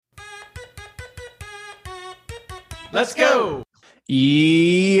Let's go.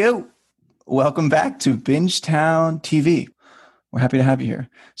 Yo, welcome back to Bingetown TV. We're happy to have you here.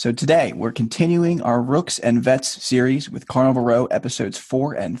 So today we're continuing our Rooks and Vets series with Carnival Row episodes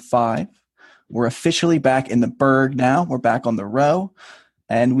 4 and 5. We're officially back in the Burg now. We're back on the Row,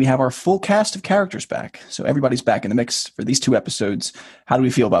 and we have our full cast of characters back. So everybody's back in the mix for these 2 episodes. How do we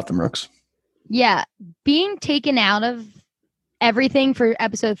feel about them, Rooks? Yeah, being taken out of everything for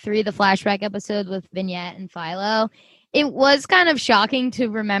episode 3, the flashback episode with Vignette and Philo, it was kind of shocking to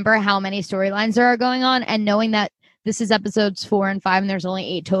remember how many storylines there are going on, and knowing that this is episodes 4 and 5 and there's only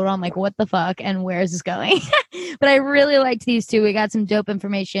 8 total. I'm like, what the fuck? And where is this going? But I really liked these 2. We got some dope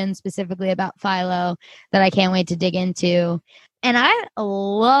information specifically about Philo that I can't wait to dig into. And I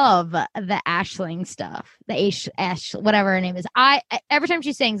love the Aisling stuff, the Ash, whatever her name is. Every time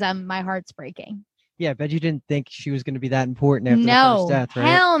she sings, my heart's breaking. Yeah, I bet you didn't think she was going to be that important after the first death, right?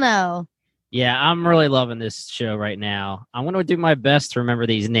 Hell no. Yeah, I'm really loving this show right now. I'm going to do my best to remember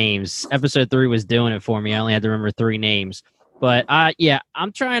these names. Episode 3 was doing it for me. I only had to remember 3 names. But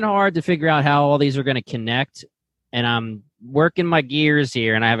I'm trying hard to figure out how all these are going to connect. And I'm working my gears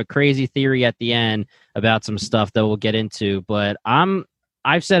here. And I have a crazy theory at the end about some stuff that we'll get into. But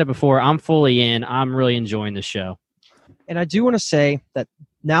I've said it before. I'm fully in. I'm really enjoying the show. And I do want to say that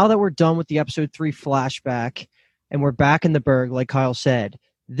now that we're done with the episode 3 flashback and we're back in the Burg, like Kyle said,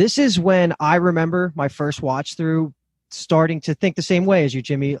 this is when I remember my first watch through starting to think the same way as you,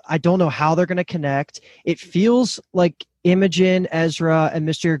 Jimmy. I don't know how they're going to connect. It feels like Imogen, Ezra, and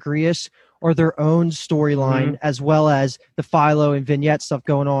Mr. Agrias are their own storyline, as well as the Philo and Vignette stuff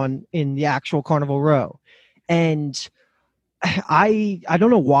going on in the actual Carnival Row. And I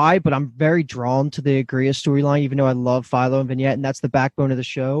don't know why, but I'm very drawn to the Agrias storyline, even though I love Philo and Vignette, and that's the backbone of the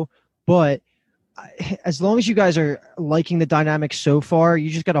show. But as long as you guys are liking the dynamic so far, you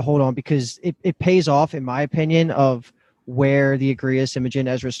just got to hold on, because it pays off, in my opinion, of where the Agrias, Imogen,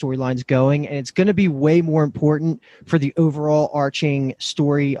 Ezra storyline's going. And it's going to be way more important for the overall arching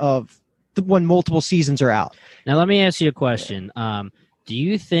story of when multiple seasons are out. Now, let me ask you a question. Do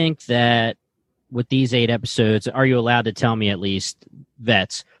you think that with these 8 episodes, are you allowed to tell me at least,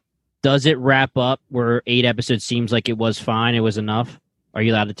 Vets, does it wrap up where 8 episodes seems like it was fine, it was enough? Are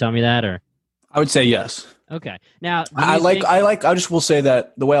you allowed to tell me that, or? I would say yes. Okay. Now, I just will say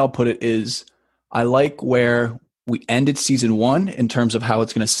that the way I'll put it is I like where we ended season 1 in terms of how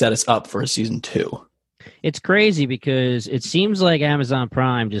it's going to set us up for a season 2. It's crazy because it seems like Amazon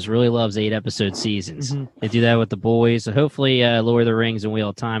Prime just really loves 8-episode seasons. They do that with The Boys. So hopefully Lord of the Rings and Wheel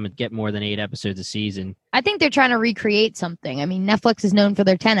of Time would get more than 8 episodes a season. I think they're trying to recreate something. I mean, Netflix is known for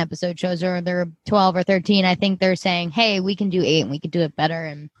their 10-episode shows, or their 12 or 13. I think they're saying, hey, we can do 8 and we can do it better.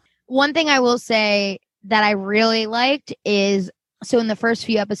 And one thing I will say that I really liked is, so in the first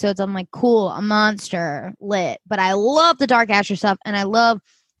few episodes, I'm like, cool, a monster, lit. But I love the Dark Asher stuff, and I love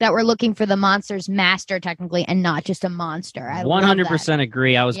that we're looking for the monster's master, technically, and not just a monster. I 100%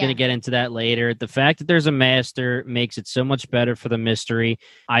 agree. I was going to get into that later. The fact that there's a master makes it so much better for the mystery.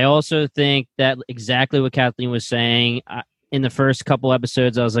 I also think that exactly what Kathleen was saying, in the first couple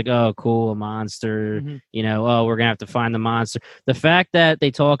episodes, I was like, oh, cool, a monster. You know, oh, we're going to have to find the monster. The fact that they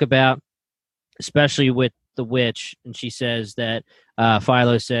talk about, especially with the witch, and she says that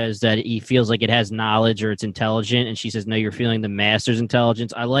Philo says that he feels like it has knowledge or it's intelligent, and she says, no, you're feeling the master's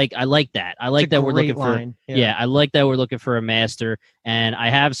intelligence. I like that. I like that we're looking for I like that we're looking for a master, and I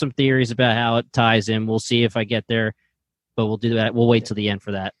have some theories about how it ties in. We'll see if I get there, but we'll do that. We'll wait till the end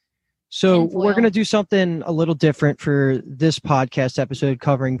for that. So we're going to do something a little different for this podcast episode,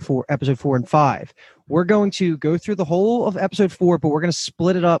 covering for episode 4 and 5. We're going to go through the whole of episode 4, but we're going to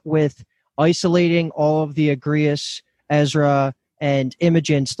split it up with isolating all of the Agrias, Ezra, and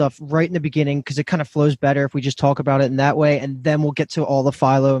Imogen stuff right in the beginning, because it kind of flows better if we just talk about it in that way, and then we'll get to all the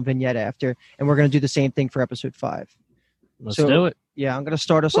Philo and Vignette after, and we're going to do the same thing for episode 5. Let's do it. Yeah, I'm going to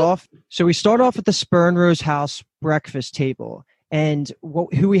start us off. So we start off at the Spernrose house breakfast table, and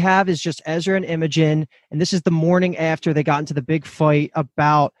who we have is just Ezra and Imogen, and this is the morning after they got into the big fight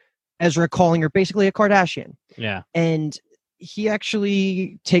about Ezra calling her basically a Kardashian. Yeah. And he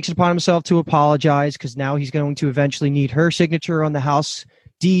actually takes it upon himself to apologize, because now he's going to eventually need her signature on the house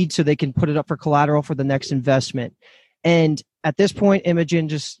deed so they can put it up for collateral for the next investment. And at this point, Imogen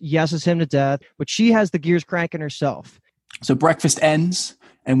just yeses him to death, but she has the gears cranking herself. So breakfast ends,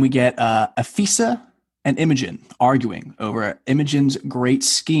 and we get Afisa and Imogen arguing over Imogen's great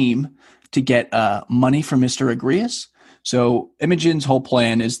scheme to get money from Mr. Agrias. So Imogen's whole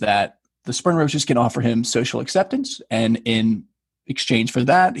plan is that the Spernroses can offer him social acceptance, and in exchange for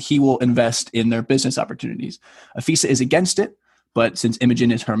that, he will invest in their business opportunities. Afisa is against it, but since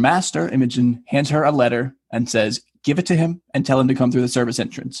Imogen is her master, Imogen hands her a letter and says, give it to him and tell him to come through the service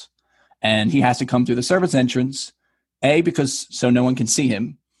entrance. And he has to come through the service entrance, A, because so no one can see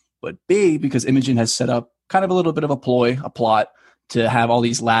him, but B, because Imogen has set up kind of a little bit of a ploy, a plot to have all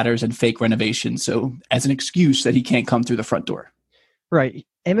these ladders and fake renovations. So as an excuse that he can't come through the front door. Right.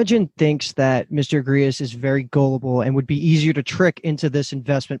 Imogen thinks that Mr. Agrias is very gullible and would be easier to trick into this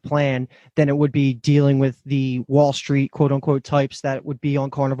investment plan than it would be dealing with the Wall Street, quote unquote, types that would be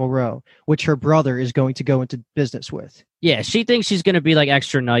on Carnival Row, which her brother is going to go into business with. Yeah, she thinks she's going to be like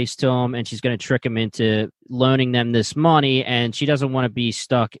extra nice to him and she's going to trick him into loaning them this money, and she doesn't want to be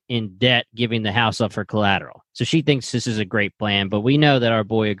stuck in debt giving the house up for collateral. So she thinks this is a great plan, but we know that our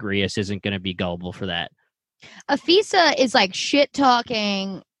boy Agrias isn't going to be gullible for that. Afisa is like shit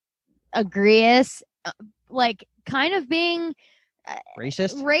talking Agrias, like kind of being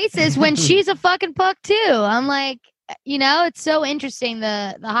racist when she's a fucking puck too. I'm like, it's so interesting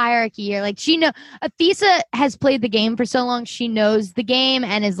the hierarchy here. Like Afisa has played the game for so long, she knows the game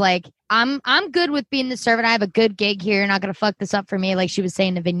and is like, I'm good with being the servant. I have a good gig here. You're not gonna fuck this up for me, like she was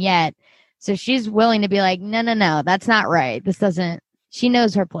saying to Vignette. So she's willing to be like, no, that's not right. This doesn't. She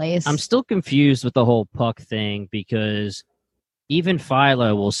knows her place. I'm still confused with the whole puck thing because even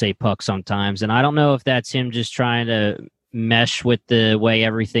Philo will say puck sometimes, and I don't know if that's him just trying to mesh with the way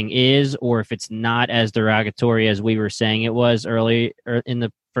everything is, or if it's not as derogatory as we were saying it was early in the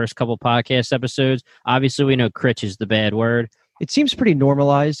first couple podcast episodes. Obviously, we know critch is the bad word. It seems pretty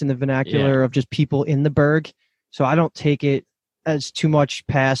normalized in the vernacular of just people in the Berg, so I don't take it as too much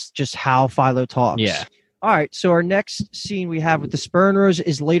past just how Philo talks. Yeah. All right, so our next scene we have with the Spurners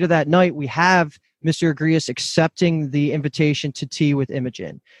is later that night. We have Mr. Agrias accepting the invitation to tea with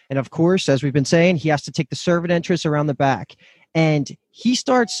Imogen. And of course, as we've been saying, he has to take the servant entrance around the back. And he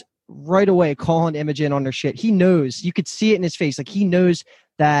starts right away calling Imogen on her shit. He knows, you could see it in his face, like he knows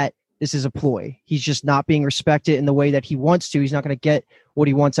that this is a ploy. He's just not being respected in the way that he wants to. He's not going to get what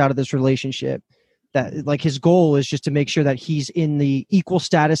he wants out of this relationship. That like his goal is just to make sure that he's in the equal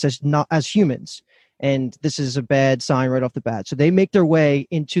status as humans. And this is a bad sign right off the bat. So they make their way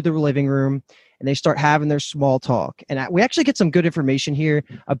into the living room and they start having their small talk. And we actually get some good information here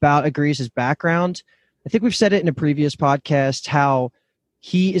about Agrias' background. I think we've said it in a previous podcast how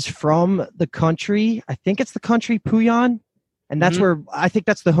he is from the country. I think it's the country Puyan. And that's where I think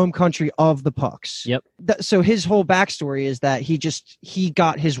that's the home country of the Pucks. Yep. So his whole backstory is that he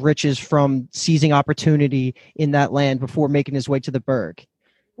got his riches from seizing opportunity in that land before making his way to the Berg.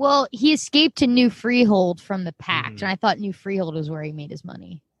 Well, he escaped to New Freehold from the Pact, and I thought New Freehold was where he made his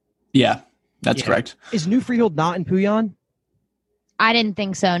money. Yeah, that's correct. Is New Freehold not in Puyan? I didn't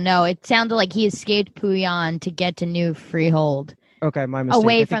think so, no. It sounded like he escaped Puyan to get to New Freehold. Okay, my mistake.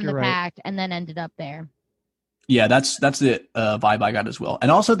 Away from the Pact, and then ended up there. Yeah, that's the vibe I got as well. And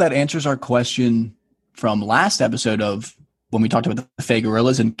also that answers our question from last episode of when we talked about the Fey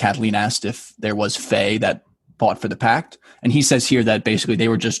guerrillas and Kathleen asked if there was Fey that fought for the Pact. And he says here that basically they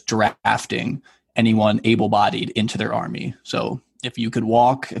were just drafting anyone able-bodied into their army. So if you could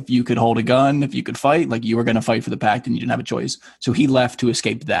walk, if you could hold a gun, if you could fight, like you were going to fight for the Pact and you didn't have a choice. So he left to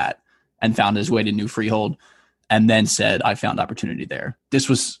escape that and found his way to New Freehold and then said, I found opportunity there. This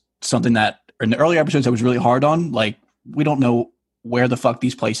was something that in the earlier episodes I was really hard on. Like, we don't know where the fuck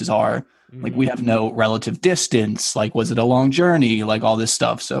these places are. Like, we have no relative distance. Like, was it a long journey? Like, all this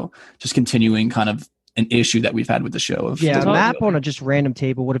stuff. So just continuing kind of an issue that we've had with the show. Of a map on a just random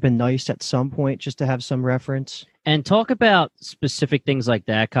table would have been nice at some point just to have some reference. And talk about specific things like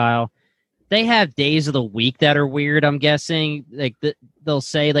that, Kyle. They have days of the week that are weird, I'm guessing. Like they'll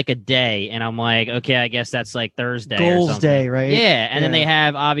say like a day, and I'm like, okay, I guess that's like Thursday Goals Day, right? Yeah, and then they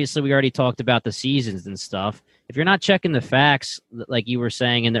have, obviously, we already talked about the seasons and stuff. If you're not checking the facts, like you were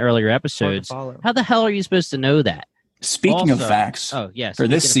saying in the earlier episodes, how the hell are you supposed to know that? Speaking of facts, for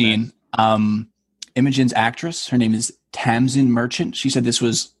this scene, Imogen's actress, her name is Tamsin Merchant. She said this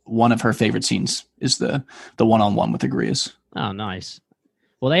was one of her favorite scenes, is the one-on-one with Agrias. Oh, nice.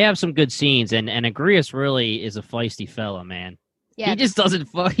 Well, they have some good scenes, and Agrias really is a feisty fella, man. Yeah. He just doesn't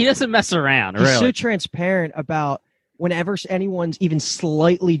mess around, really. He's so transparent about whenever anyone's even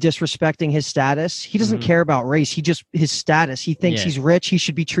slightly disrespecting his status, he doesn't care about race. His status. He thinks he's rich. He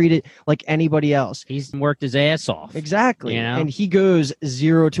should be treated like anybody else. He's worked his ass off. Exactly. You know? And he goes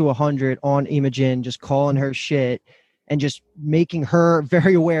 0 to 100 on Imogen, just calling her shit and just making her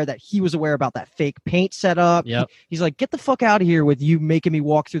very aware that he was aware about that fake paint setup. Yep. He's like, get the fuck out of here with you making me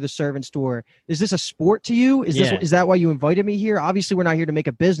walk through the servant's door. Is this a sport to you? Is that why you invited me here? Obviously, we're not here to make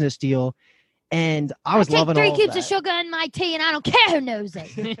a business deal. And I was loving all of that. 3 cubes of sugar in my tea, and I don't care who knows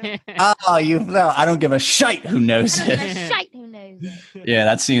it. I don't give a shite who knows it. Shite who knows it.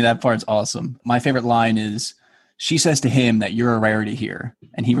 Yeah, that part's awesome. My favorite line is, she says to him that you're a rarity here.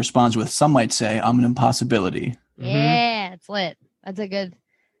 And he responds with, some might say, I'm an impossibility. Yeah, it's lit. That's a good.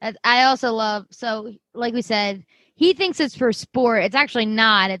 I also love. So, like we said, he thinks it's for sport. It's actually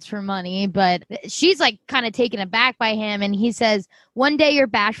not. It's for money. But she's like kind of taken aback by him, and he says, "One day your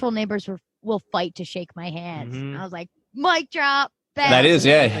bashful neighbors will fight to shake my hand." Mhm. I was like, "Mic drop." That is,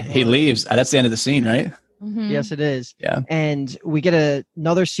 yeah. He leaves. That's the end of the scene, right? Mhm. Yes, it is. Yeah. And we get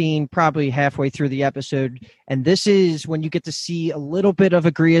another scene probably halfway through the episode. And this is when you get to see a little bit of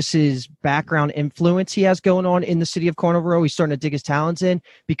Agrias's background influence he has going on in the city of Carnival Row. He's starting to dig his talents in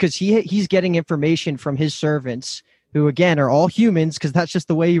because he's getting information from his servants, who, again, are all humans because that's just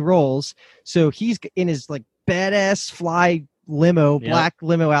the way he rolls. So he's in his like badass fly limo, black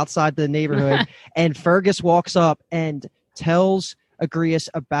limo outside the neighborhood. And Fergus walks up and tells Agrias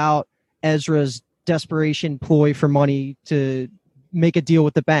about Ezra's desperation ploy for money to make a deal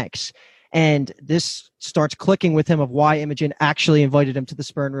with the banks. And this starts clicking with him of why Imogen actually invited him to the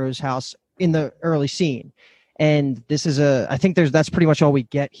Spurnrose house in the early scene. And this is I think that's pretty much all we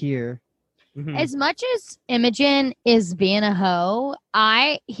get here. Mhm. As much as Imogen is being a hoe,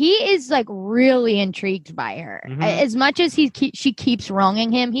 he is like really intrigued by her. Mhm. As much as she keeps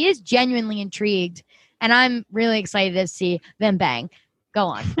wronging him, he is genuinely intrigued, and I'm really excited to see them bang. Go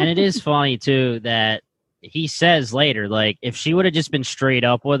on. And it is funny too that he says later, like, if she would have just been straight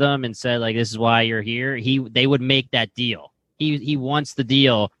up with him and said, like, this is why you're here, they would make that deal. He wants the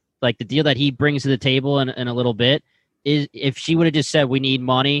deal, like the deal that he brings to the table in a little bit. Is if she would have just said, we need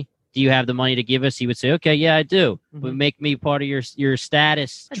money, do you have the money to give us? He would say, okay, yeah, I do. But make me part of your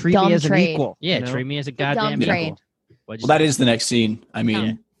status. A Treat dumb me as trade. an equal. Yeah, you know? treat me as a dumb goddamn trade. equal. Well, that is the next scene. I mean,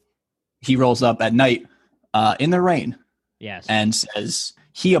 Yeah. he rolls up at night in the rain Yes. and says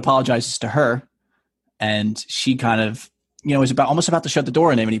he apologizes to her, and she kind of, is almost about to shut the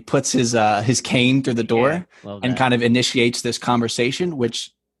door on him, and he puts his cane through the door Yeah, love and that. kind of initiates this conversation,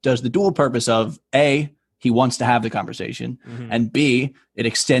 which does the dual purpose of A, he wants to have the conversation, Mhm. and B, it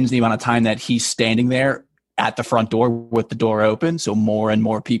extends the amount of time that he's standing there at the front door with the door open, so more and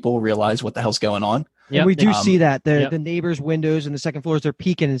more people realize what the hell's going on. Yep. And we do Um, see that the Yep. neighbors' windows and the second floors, they're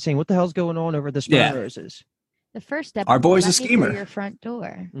peeking and saying, what the hell's going on over the Yeah. Spurnroses? The first step. Our is boy's a let me through schemer. Your front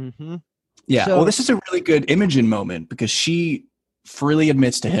door. Mm-hmm. Yeah. So- Well, this is a really good Imogen moment because she freely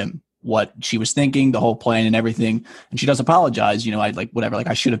admits to him what she was thinking, the whole plan and everything. And she does apologize.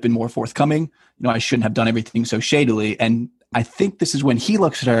 I should have been more forthcoming. I shouldn't have done everything so shadily. And I think this is when he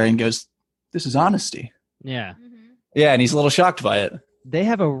looks at her and goes, this is honesty. Yeah. Yeah. And he's a little shocked by it. They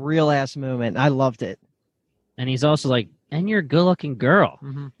have a real ass moment. I loved it. And he's also like, and you're a good looking girl.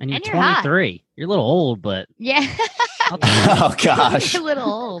 Mm-hmm. And you're And you're hot. 23. You're a little old, but Yeah. I'll take it. Oh, gosh. You're a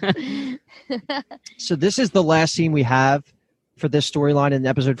little old. So this is the last scene we have for this storyline in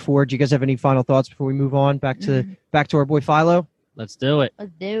episode 4. Do you guys have any final thoughts before we move on back to our boy Philo? Let's do it.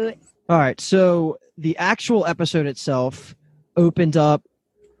 Let's do it. All right. So the actual episode itself opened up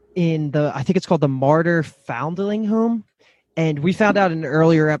in I think it's called the Martyr Foundling Home. And we found out in an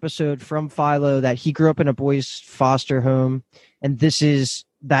earlier episode from Philo that he grew up in a boys' foster home. And this is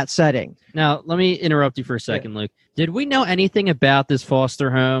that setting. Now, let me interrupt you for a second, Luke. Did we know anything about this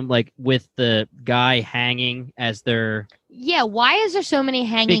foster home, like with the guy hanging as their... Yeah, why is there so many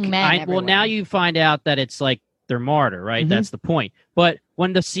hanging men? Well, everywhere? now you find out that it's like their martyr, right? Mhm. That's the point. But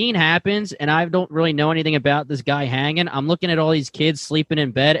when the scene happens and I don't really know anything about this guy hanging, I'm looking at all these kids sleeping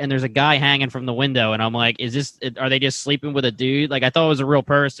in bed and there's a guy hanging from the window and I'm like, are they just sleeping with a dude? Like, I thought it was a real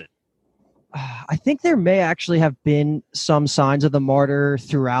person. I think there may actually have been some signs of the martyr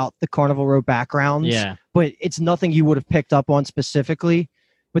throughout the Carnival Row backgrounds. Yeah. But it's nothing you would have picked up on specifically.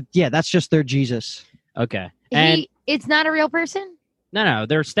 But yeah, that's just their Jesus. Okay. And It's not a real person? no,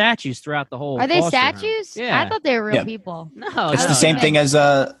 there are statues throughout the whole. Are they foster home. statues? Yeah. I thought they were real Yeah. people. No, It's no. the same okay. thing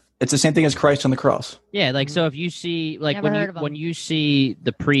as Christ on the cross. Yeah, like so if you see like Never heard of 'em. when you see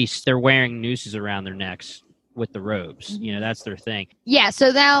the priests, they're wearing nooses around their necks with the robes. Mm-hmm. You know, that's their thing. Yeah,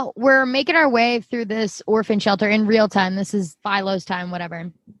 so now we're making our way through this orphan shelter in real time. This is Philo's time, whatever.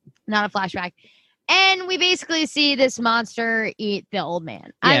 Not a flashback. And we basically see this monster eat the old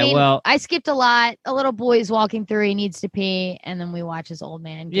man. I Yeah, mean, well- I skipped a lot. A little boy's walking through. He needs to pee. And then we watch this old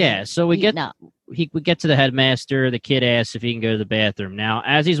man. get Yeah, so we eaten get up. we get to the headmaster. The kid asks if he can go to the bathroom. Now,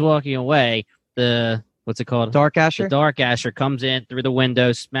 as he's walking away, what's it called? Dark Asher? The Dark Asher comes in through the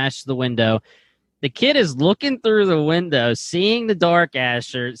window, smashes the window. The kid is looking through the window, seeing the Dark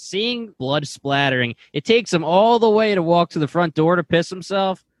Asher, seeing blood splattering. It takes him all the way to walk to the front door to piss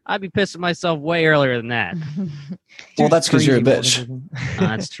himself. I'd be pissing myself way earlier than that. Well, that's because you're a Crazy bitch.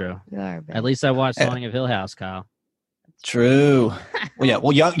 That's true. You are a bitch. At least I watched Haunting of Hill House, Kyle. True. Well, yeah.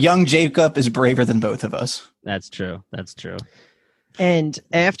 Well, young Jacob is braver than both of us. That's true. And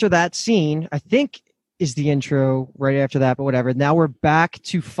after that scene, I think is the intro right after that, but whatever. Now we're back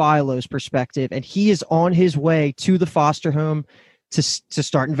to Philo's perspective, and he is on his way to the foster home to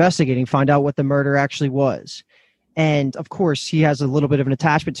start investigating, find out what the murder actually was. And of course, he has a little bit of an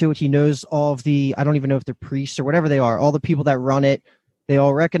attachment to it. He knows all of the, I don't even know if they're priests or whatever they are, all the people that run it. They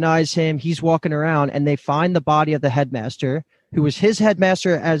all recognize him. He's walking around, and they find the body of the headmaster, who was his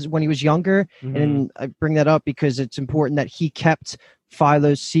headmaster as when he was younger. Mhm. And I bring that up because it's important that he kept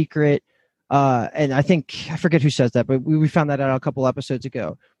Philo's secret. And I forget who says that, but we found that out a couple episodes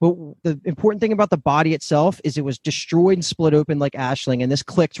ago. But the important thing about the body itself is it was destroyed and split open like Aisling, and this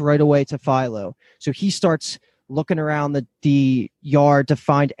clicked right away to Philo. So he starts looking around the yard to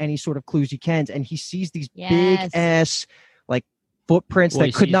find any sort of clues he can, and he sees these big ass like footprints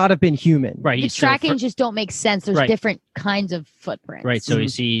that could not have been human. Right. The tracking just don't make sense. There's different kinds of footprints. Right. So he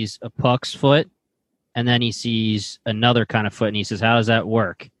sees a Puck's foot, and then he sees another kind of foot, and he says, "How does that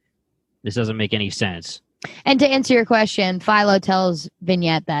work? This doesn't make any sense." And to answer your question, Philo tells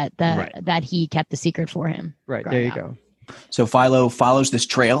Vignette that he kept the secret for him. Right. There you go. So Philo follows this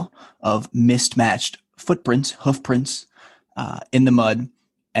trail of mismatched footprints, hoof prints in the mud,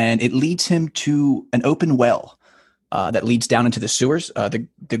 and it leads him to an open well that leads down into the sewers.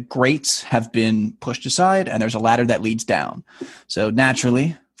 The grates have been pushed aside, and there's a ladder that leads down. So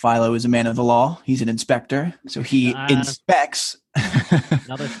naturally, Philo is a man of the law. He's an inspector, so he inspects.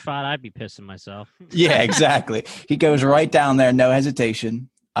 Another spot I'd be pissing myself. Yeah, exactly. He goes right down there, no hesitation.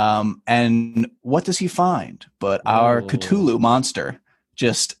 And what does he find but our Cthulhu monster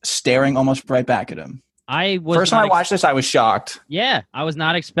just staring almost right back at him? First time I watched this, I was shocked. Yeah, I was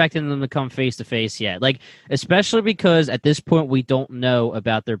not expecting them to come face to face yet. Like, especially because at this point we don't know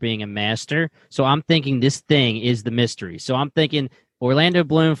about there being a master. So I'm thinking this thing is the mystery. So I'm thinking Orlando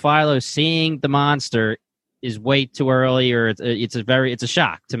Bloom, Philo seeing the monster is way too early, or it's a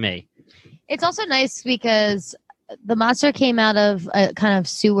shock to me. It's also nice because the monster came out of a kind of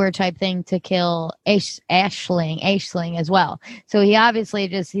sewer type thing to kill Aisling as well. So he obviously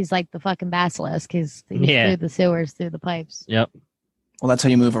he's like the fucking basilisk. He's through the sewers, through the pipes. Yep. Well, that's how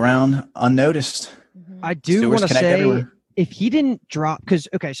you move around unnoticed. Mm-hmm. I do want to say, everywhere. If he didn't drop,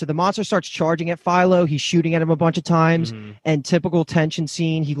 so the monster starts charging at Philo. He's shooting at him a bunch of times, and typical tension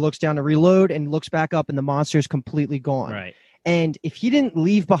scene, he looks down to reload and looks back up, and the monster's completely gone. Right. And if he didn't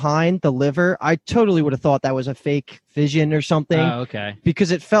leave behind the liver, I totally would have thought that was a fake vision or something. Oh, okay.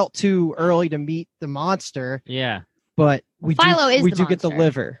 Because it felt too early to meet the monster. Yeah. But we do get the monster.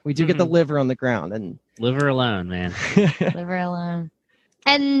 liver. We do get the liver on the ground. And liver alone, man. Liver alone.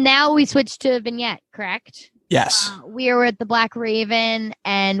 And now we switch to Vignette, correct? Yes. We are at the Black Raven,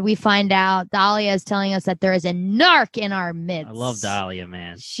 and we find out Dahlia is telling us that there is a narc in our midst. I love Dahlia,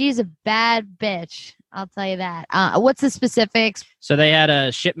 man. She's a bad bitch. I'll tell you that. What's the specifics? So they had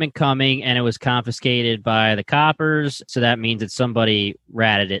a shipment coming, and it was confiscated by the coppers. So that means that somebody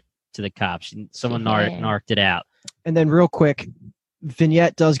ratted it to the cops. Someone narked it out. And then real quick,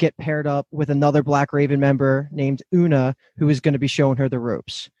 Vignette does get paired up with another Black Raven member named Una, who is going to be showing her the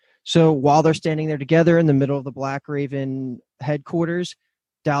ropes. So while they're standing there together in the middle of the Black Raven headquarters,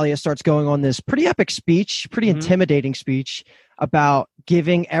 Dahlia starts going on this pretty epic speech, pretty intimidating speech about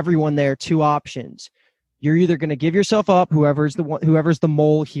giving everyone there two options. You're either going to give yourself up, whoever's the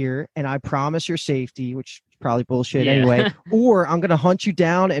mole here, and I promise your safety, which is probably bullshit anyway, or I'm going to hunt you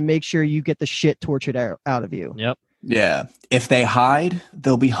down and make sure you get the shit tortured out of you. Yep. Yeah. If they hide,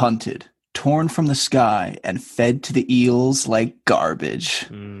 they'll be hunted, torn from the sky, and fed to the eels like garbage.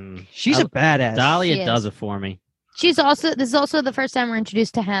 She's a badass. Dahlia does it for me. This is also the first time we're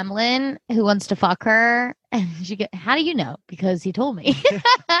introduced to Hamlin, who wants to fuck her. And how do you know? Because he told me.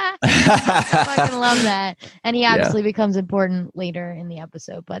 I fucking love that. And he obviously becomes important later in the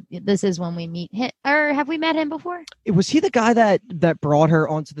episode, but this is when we meet him. Or have we met him before? Was he the guy that brought her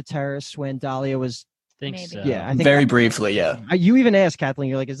onto the terrace when Dahlia was... Think so. Yeah, I think very briefly, yeah. You even asked Kathleen,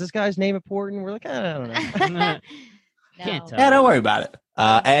 you're like, is this guy's name important? We're like, I don't know. Can't tell. Yeah, don't worry about it.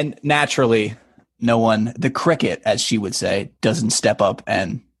 And naturally, no one, the cricket, as she would say, doesn't step up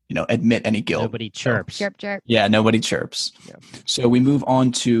and admit any guilt. Nobody chirps. Chirp, chirp. Yeah, nobody chirps. Yeah. So we move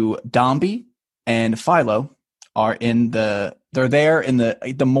on to Dombey and Philo are they're there in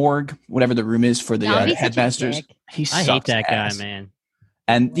the morgue, whatever the room is for the headmasters. I hate that guy, man.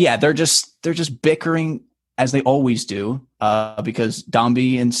 And yeah, they're just bickering as they always do, because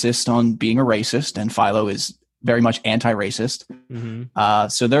Dombey insists on being a racist and Philo is very much anti-racist.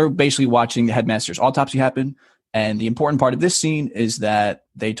 So they're basically watching the headmaster's autopsy happen. And the important part of this scene is that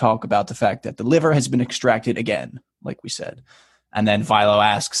they talk about the fact that the liver has been extracted again. like we said. And then Philo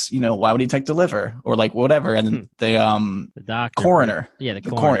asks, why would he take the liver or like whatever? And then the doctor, coroner, the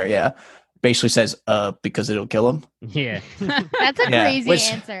coroner, yeah, basically says, because it'll kill him. Yeah, That's a crazy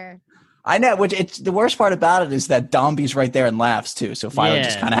answer. I know. Which it's the worst part about it is that Dombey's right there and laughs too. So Philo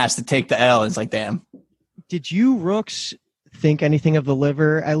just kind of has to take the L. It's like, damn. Did you Rooks think anything of the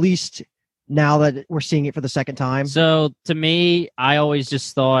liver? At least now that we're seeing it for the second time. So to me, I always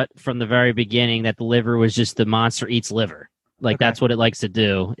just thought from the very beginning that the liver was just the monster eats liver. Like that's what it likes to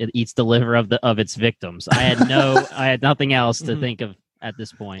do. It eats the liver of its victims. I had nothing else to think of at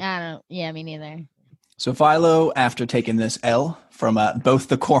this point. Yeah, me neither. So Philo, after taking this L from both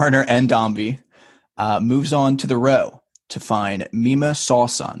the coroner and Dombey, moves on to the Row to find Mima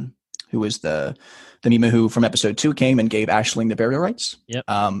Sawsun, who is the Mima who from episode 2 came and gave Aisling the burial rights. Yep.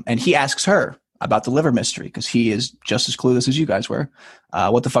 And he asks her about the liver mystery because he is just as clueless as you guys were.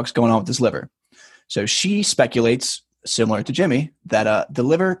 What the fuck's going on with this liver? So she speculates, similar to Jimmy, that the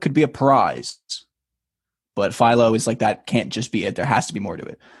liver could be a prize. But Philo is like, that can't just be it. There has to be more to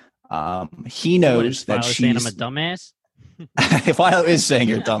it. He knows that she's saying I'm a dumbass. Philo is saying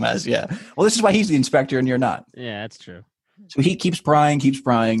you're a dumbass. Yeah. Well, this is why he's the inspector and you're not. Yeah, that's true. So he keeps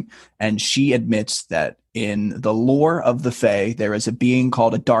prying, and she admits that in the lore of the Fae, there is a being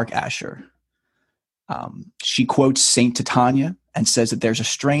called a Dark Asher. She quotes Saint Titania and says that there's a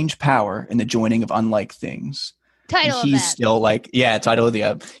strange power in the joining of unlike things. He's still like, title of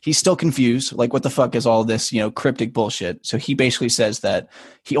the he's still confused. Like, what the fuck is all this, cryptic bullshit? So he basically says that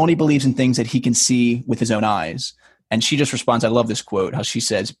he only believes in things that he can see with his own eyes. And she just responds, I love this quote, how she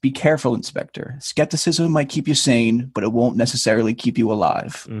says, "Be careful, Inspector. Skepticism might keep you sane, but it won't necessarily keep you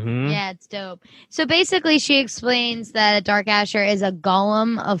alive." Mm-hmm. Yeah, it's dope. So basically she explains that a Dark Asher is a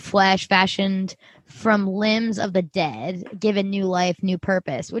golem of flesh fashioned from limbs of the dead, given new life, new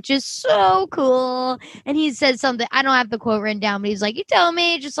purpose, which is so cool. And he says something, I don't have the quote written down, but he's like, you tell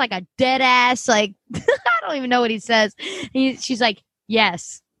me just like a dead ass, like, I don't even know what he says. She's like,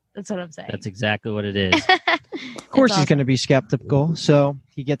 yes, that's what I'm saying. That's exactly what it is. Of course he's going to be skeptical. So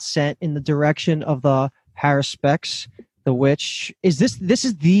he gets sent in the direction of the Haruspex, the witch. This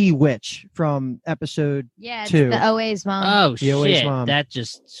is the witch from episode 2. It's the OA's mom. Oh, the OA's shit. mom. That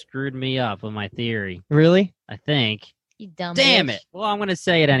just screwed me up with my theory. Really? I think. You dumb Damn bitch. it. Well, I'm going to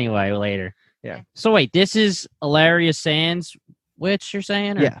say it anyway later. Yeah. So wait, this is Ilaria Sands witch you're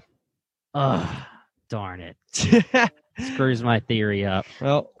saying? Or? Yeah. Oh, darn it. Screws my theory up.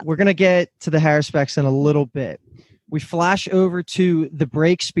 Well, we're going to get to the Haruspex in a little bit. We flash over to the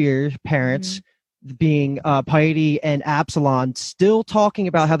Breakspear parents, being Piety and Absalom, still talking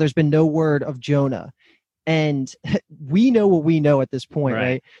about how there's been no word of Jonah. And we know what we know at this point,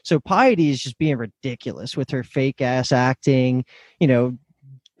 right? So Piety is just being ridiculous with her fake ass acting,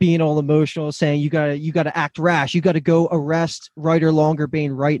 being all emotional, saying you gotta act rash, you gotta go arrest Ryder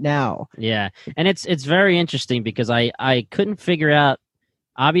Longerbane right now. Yeah, and it's very interesting because I couldn't figure out.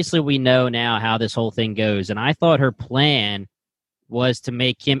 Obviously, we know now how this whole thing goes, and I thought her plan was to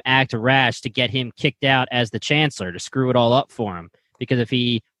make him act rash to get him kicked out as the chancellor, to screw it all up for him. Because if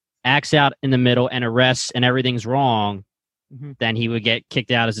he acts out in the middle and arrests and everything's wrong, then he would get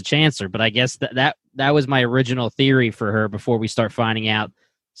kicked out as a chancellor. But I guess that was my original theory for her before we start finding out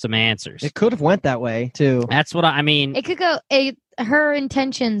some answers. It could have went that way too. That's what I mean. It could go. Her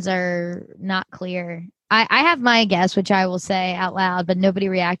intentions are not clear. I have my guess, which I will say out loud, but nobody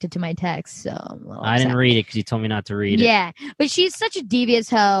reacted to my text, so I'm a little I didn't upset. read it because you told me not to read it. Yeah, but she's such a devious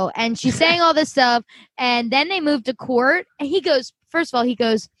hoe, and she's saying all this stuff, and then they move to court, and he goes, first of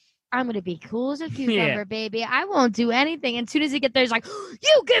all, I'm going to be cool as a cucumber, baby. I won't do anything. And as soon as he gets there, he's like,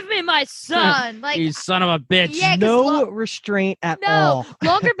 you give me my son. Like, you son of a bitch. Yeah, no restraint at all.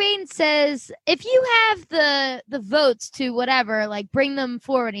 Longerbane says, if you have the votes to whatever, like bring them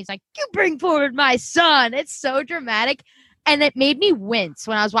forward. And he's like, you bring forward my son. It's so dramatic. And it made me wince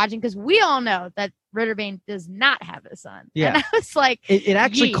when I was watching because we all know that Ritterbane does not have a son. Yeah. And I was like, it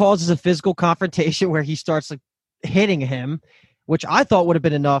actually causes a physical confrontation where he starts like hitting him, which I thought would have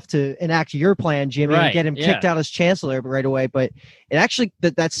been enough to enact your plan, Jimmy, and get him kicked out as chancellor right away. But it actually,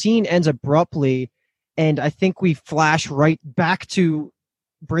 that scene ends abruptly, and I think we flash right back to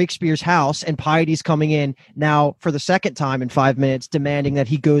Breakspear's house, and Piety's coming in now for the second time in 5 minutes, demanding that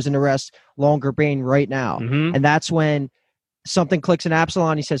he goes and arrests Longerbane right now. Mm-hmm. And that's when something clicks in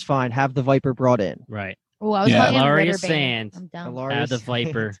Absalom. He says, fine, have the Viper brought in. Right. oh, I was calling him Ilaria Ritterbane. Sands. I'm dumb. Have the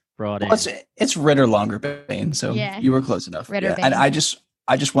Viper brought in. Well, it's Ritter Longerbane, so you were close enough. Ritterbane. And I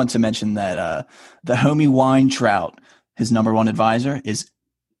just want to mention that the homie Weintraut, his number one advisor, is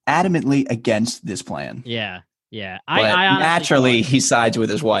adamantly against this plan. Yeah. But I naturally, he sides with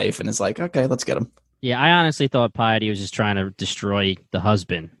his wife and is like, okay, let's get him. Yeah, I honestly thought Piety was just trying to destroy the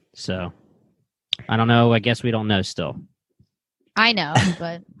husband. So I don't know. I guess we don't know still. I know,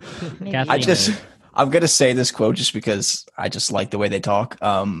 but maybe Kathleen you knows. I'm going to say this quote just because I just like the way they talk.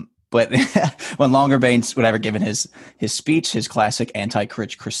 But when Longerbane's whatever given his speech, his classic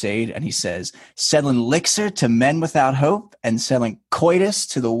anti-Critch crusade, and he says, selling elixir to men without hope and selling coitus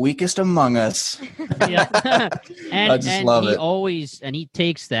to the weakest among us. Yeah. I just love he it. always, and he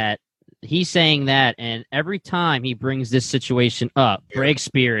takes that, he's saying that, and every time he brings this situation up,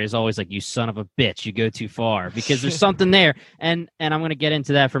 Breakspear is always like, you son of a bitch, you go too far, because there's something there. And I'm going to get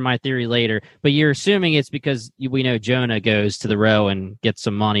into that for my theory later, but you're assuming it's because we know Jonah goes to the row and gets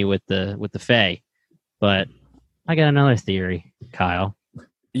some money with the Fae. But I got another theory, Kyle.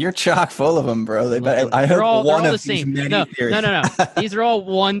 You're chock full of them, bro. I They're hope all one the of these same. many No, theories. no. These are all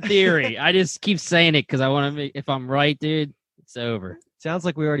one theory. I just keep saying it because I want to. If I'm right, dude, it's over. Sounds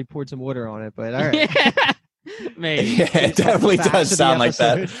like we already poured some water on it, but all right. Yeah, maybe. Yeah, it definitely Facts does of the sound like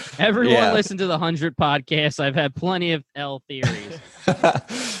that. episode. Everyone Yeah. listen to the 100 podcasts. I've had plenty of L theories.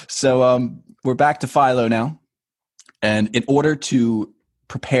 So we're back to Philo now. And in order to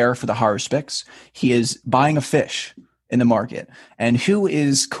prepare for the Haruspics, he is buying a fish in the market. And who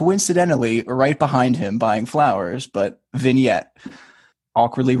is coincidentally right behind him buying flowers, but Vignette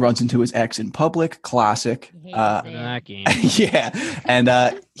awkwardly runs into his ex in public. Classic. Hate to see it. That game. Yeah.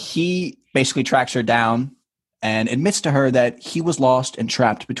 And he basically tracks her down and admits to her that he was lost and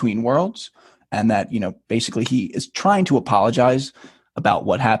trapped between worlds. And that, basically he is trying to apologize about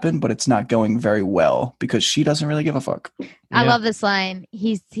what happened, but it's not going very well because she doesn't really give a fuck. I Yeah. love this line.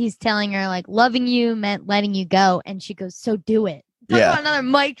 He's telling her like loving you meant letting you go, and she goes, "So do it." Talk Yeah. about another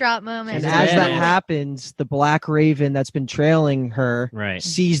mic drop moment. And Yeah. as that happens, the Black Raven that's been trailing her Right.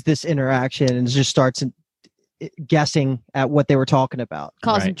 sees this interaction and just starts guessing at what they were talking about.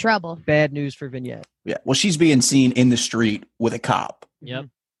 causing Right. trouble. Bad news for Vignette. Yeah. Well, she's being seen in the street with a cop Yep.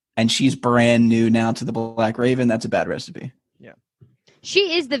 and she's brand new now to the Black Raven. That's a bad recipe.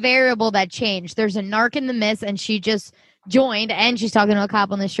 She is the variable that changed. There's a narc in the mist, and she just joined, and she's talking to a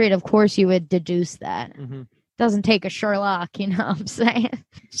cop on the street. Of course, you would deduce that. Mm-hmm. Doesn't take a Sherlock, you know what I'm saying?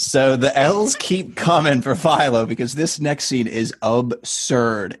 So the L's keep coming for Philo because this next scene is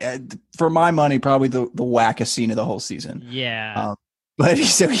absurd. And for my money, probably the wackest scene of the whole season. Yeah. But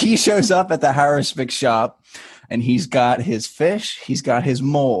so he shows up at the Haruspic shop and he's got his fish, he's got his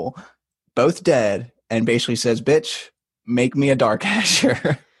mole, both dead, and basically says, bitch, make me a Dark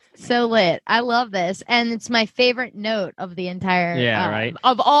Asher. So lit. I love this. And it's my favorite note of the entire Right.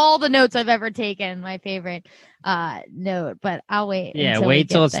 Of all the notes I've ever taken, my favorite note. But I'll wait. Yeah, until we wait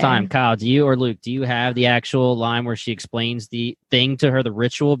till get it's there. time. Kyle, do you or Luke, do you have the actual line where she explains the thing to her, the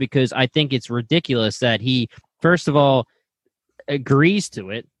ritual? Because I think it's ridiculous that he, first of all, agrees to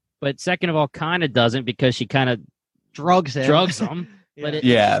it, but second of all, kind of doesn't because she kind of Drugs him. drugs him. But it's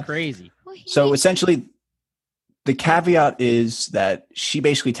Yeah. just crazy. Well, he- So essentially, the caveat is that she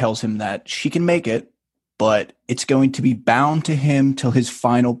basically tells him that she can make it, but it's going to be bound to him till his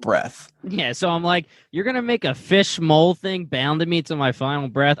final breath. Yeah, so I'm like, you're going to make a fish mole thing bound to me to my final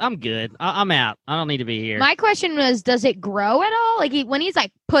breath? I'm good. I'm out. I don't need to be here. my question was, does it grow at all? Like when he's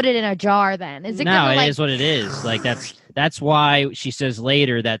like, put it in a jar, then is it No, gonna it like is what it is. Like that's why she says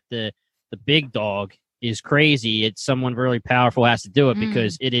later that the big dog is crazy. It's someone really powerful has to do it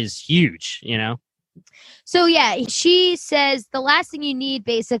because it is huge, you know? So yeah, she says the last thing you need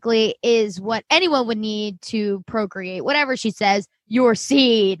basically is what anyone would need to procreate. Whatever she says, your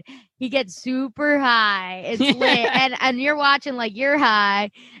seed. He gets super high. It's lit. And you're watching like you're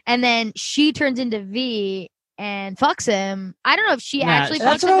high. And then she turns into V and fucks him. I don't know if she Nah, actually fucks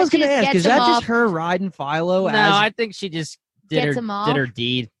That's him, what I but was she going to just ask. gets Is that him just off. her riding Philo? No, as I think she just did Gets him off? her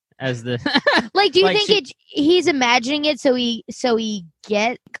deed as the Like, do you like think he's imagining it so he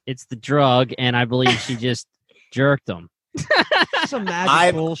get it's the drug, and I believe she just jerked him. some magic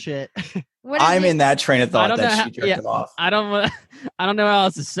I'm- bullshit. what is I'm it? in that train of I thought don't that know she how- jerked yeah. him off. I don't know how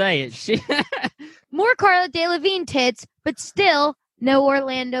else to say it. She More Carla Delevingne tits, but still no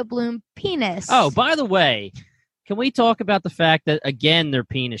Orlando Bloom penis. Oh, by the way, can we talk about the fact that again they're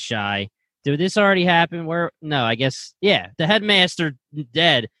penis shy? Did this already happen? No, I guess the headmaster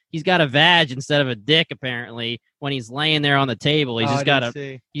dead. He's got a vag instead of a dick apparently when he's laying there on the table. He's just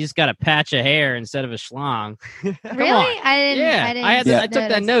got a patch of hair instead of a schlong. really? on. I didn't. Yeah, I, didn't I took that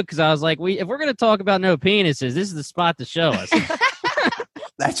notice. note because I was like, if we're gonna talk about no penises, this is the spot to show us.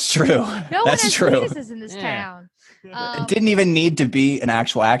 That's true. No one That's has true. penises in this Yeah. town. It didn't even need to be an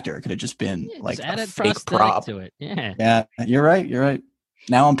actual actor. It could have just been like Just a added fake prosthetic prop. to it. Yeah. Yeah, you're right. You're right.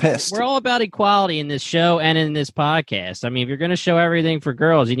 Now I'm pissed. We're all about equality in this show and in this podcast. I mean, if you're going to show everything for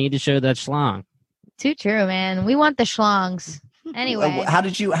girls, you need to show that schlong. Too true, man. We want the schlongs. Anyway, How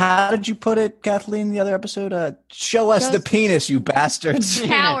did you put it, Kathleen, the other episode? Show us the penis, you bastards.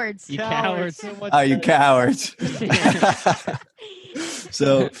 Cowards. You cowards. So much Oh, you better. cowards.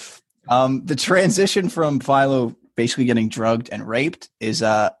 So the transition from Philo basically getting drugged and raped is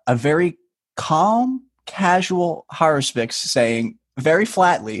a very calm, casual Haruspex saying very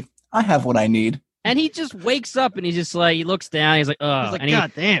flatly, I have what I need. And he just wakes up and he's just like, he looks down. He's like, oh, He's like, and he,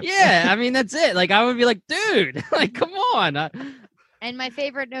 God damn. yeah. I mean, that's it. Like, I would be like, dude, like, come on. And my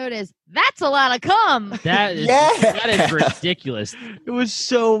favorite note is, that's a lot of cum. That is Yeah. that is ridiculous. It was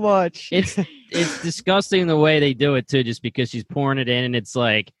so much. It's disgusting the way they do it too. Just because she's pouring it in, and it's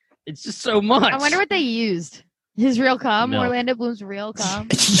like, it's just so much. I wonder what they used. His real cum? Milk. Orlando Bloom's real cum?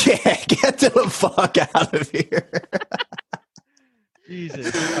 Yeah, get the fuck out of here.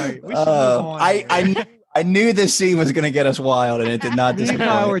 Jesus. All right, we should move on here. I knew this scene was going to get us wild, and it did not Me and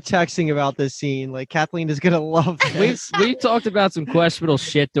Kyle were disappoint. texting about this scene. Like, Kathleen is going to love this. we talked about some questionable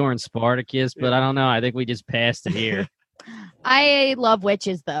shit during Spartacus, but I don't know. I think we just passed it here. I love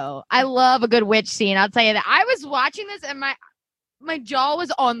witches, though. I love a good witch scene. I'll tell you that. I was watching this, and my jaw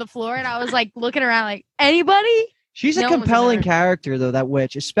was on the floor, and I was like looking around like, anybody? She's a No one was compelling there. character, though, that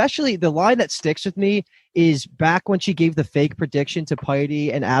witch. Especially the line that sticks with me is back when she gave the fake prediction to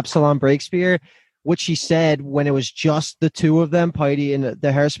Piety and Absalom Breakspear. What she said when it was just the two of them, Piety and the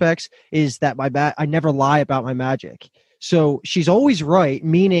Haruspex, is that I never lie about my magic. So she's always right,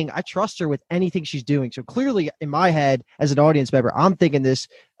 meaning I trust her with anything she's doing. So clearly, in my head, as an audience member, I'm thinking this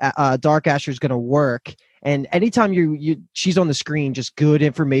Dark Asher is going to work. And anytime she's on the screen, just good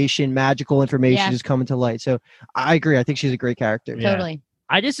information, magical information is coming to light. So I agree. I think she's a great character. Yeah. Totally.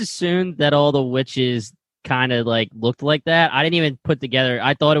 I just assumed that all the witches kind of like looked like that. I didn't even put together.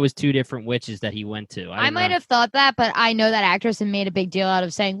 I thought it was two different witches that he went to. I might have thought that, but I know that actress and made a big deal out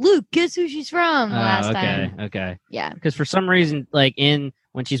of saying, Luke, guess who she's from last time. Okay. Yeah. Because for some reason, like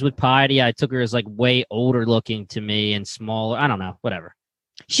when she's with Piety, I took her as like way older looking to me and smaller. I don't know. Whatever.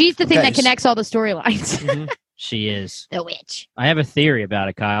 She's the thing Okay, that connects all the storylines. Mhm. She is. The witch. I have a theory about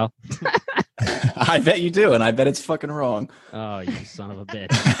it, Kyle. I bet you do, and I bet it's fucking wrong. Oh, you son of a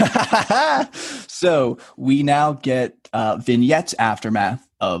bitch. So we now get vignettes aftermath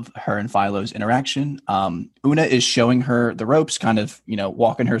of her and Philo's interaction. Una is showing her the ropes, kind of,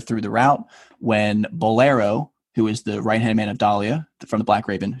 walking her through the route when Bolero, who is the right-hand man of Dahlia from the Black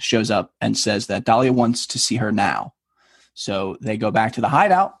Raven, shows up and says that Dahlia wants to see her now. So they go back to the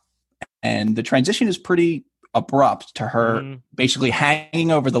hideout, and the transition is pretty abrupt to her basically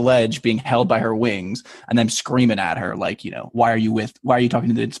hanging over the ledge, being held by her wings, and then screaming at her like, why are you talking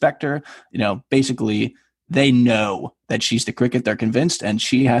to the inspector? Basically they know that she's the cricket. They're convinced, and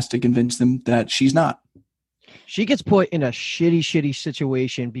she has to convince them that she's not. She gets put in a shitty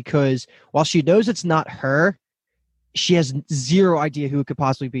situation because while she knows it's not her, she has zero idea who it could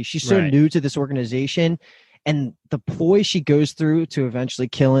possibly be. She's so Right. new to this organization, and the ploy she goes through to eventually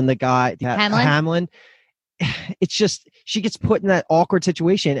killing the guy, Hamlin, it's just, she gets put in that awkward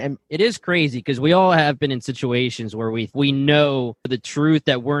situation. And It is crazy because we all have been in situations where we know the truth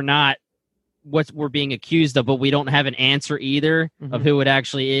that we're not what we're being accused of, but we don't have an answer either of who it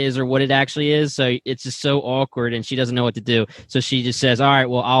actually is or what it actually is. So it's just so awkward, and she doesn't know what to do. So she just says, all right,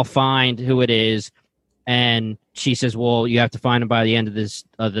 well, I'll find who it is. And she says, well, you have to find him by the end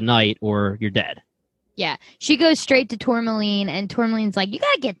of the night or you're dead. Yeah. She goes straight to Tourmaline, and Tourmaline's like, you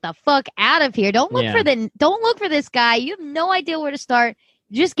gotta get the fuck out of here. Don't look for this guy. You have no idea where to start.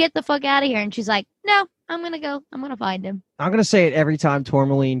 Just get the fuck out of here. And she's like, no, I'm gonna go. I'm gonna find him. I'm going to say it every time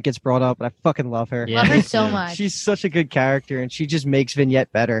Tourmaline gets brought up, but I fucking love her. Yeah, Love her me so too. much. She's such a good character, and she just makes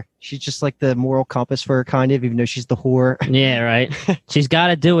Vignette better. She's just like the moral compass for her, kind of, even though she's the whore. Yeah, right. She's got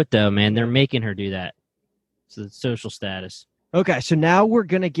to do it, though, man. They're making her do that. It's the social status. Okay, so now we're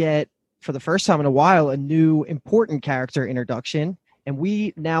going to get, for the first time in a while, a new important character introduction. And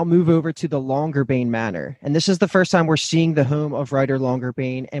we now move over to the Longerbane Manor. And this is the first time we're seeing the home of Ryder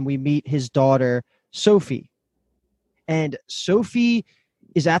Longerbane, and we meet his daughter, Sophie. And Sophie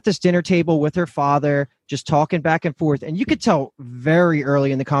is at this dinner table with her father, just talking back and forth. And you could tell very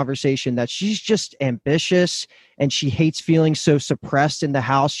early in the conversation that she's just ambitious, and she hates feeling so suppressed in the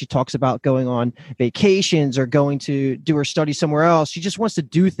house. She talks about going on vacations or going to do her study somewhere else. She just wants to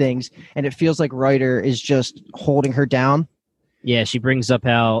do things, and it feels like Ryder is just holding her down. Yeah, she brings up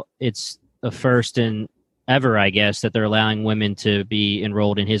how it's the first and ever, I guess, that they're allowing women to be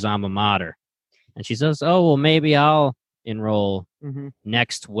enrolled in his alma mater. And she says, oh, well, maybe I'll enroll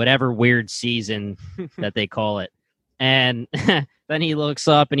next whatever weird season that they call it. And then he looks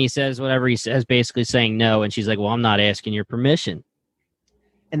up and he says whatever he says, basically saying no. And she's like, well, I'm not asking your permission.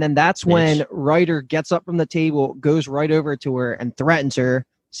 And then that's when Ryder gets up from the table, goes right over to her and threatens her,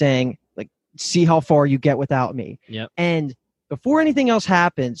 saying, like, see how far you get without me. Yep. And before anything else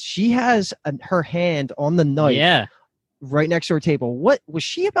happens, she has her hand on the knife right next to her table. What was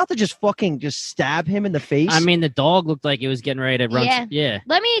she about to just stab him in the face? I mean, the dog looked like it was getting ready to run. Yeah.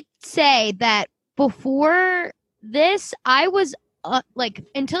 Let me say that before this, I was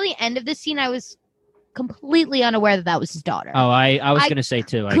until the end of this scene, I was completely unaware that was his daughter. Oh, I was going to say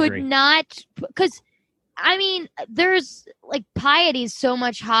too. I could agree. not, because I mean, there's like Piety's so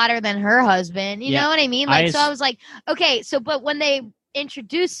much hotter than her husband. You know what I mean? Like, so I was like, okay, but when they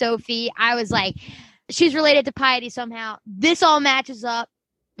introduced Sophie, I was like, she's related to Piety somehow. This all matches up.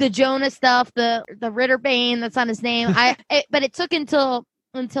 The Jonah stuff, the Ritter Bane, that's not his name. But it took until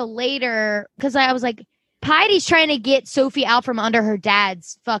later, because I was like, Piety's trying to get Sophie out from under her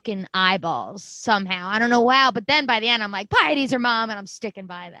dad's fucking eyeballs somehow. I don't know how, but then by the end, I'm like, Piety's her mom, and I'm sticking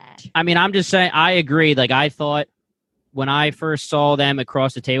by that. I mean, I'm just saying, I agree. Like, I thought when I first saw them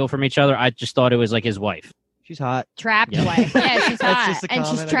across the table from each other, I just thought it was like his wife. She's hot. Trapped wife. Yeah, she's hot. That's just a and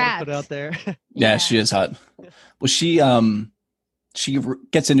comment she's I trapped. put out there. Yeah, she is hot. Well, she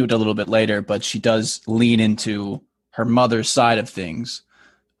gets into it a little bit later, but she does lean into her mother's side of things,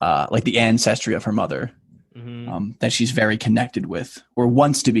 like the ancestry of her mother. That she's very connected with, or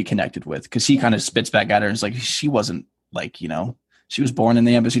wants to be connected with, because he kind of spits back at her and is like, she wasn't like, she was born in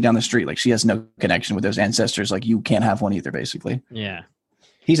the embassy down the street. Like, she has no connection with those ancestors. Like, you can't have one either, basically. Yeah.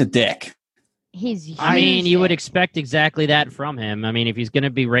 He's a dick. I mean, you would expect exactly that from him. I mean, if he's going to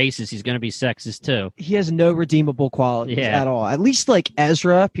be racist, he's going to be sexist too. He has no redeemable qualities at all. At least like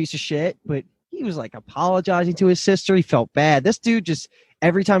Ezra, piece of shit, but he was like apologizing to his sister. He felt bad. This dude just,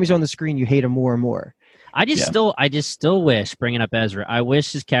 every time he's on the screen, you hate him more and more. I just still wish, bringing up Ezra, I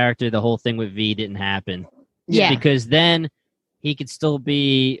wish his character, the whole thing with V didn't happen. Yeah. Because then he could still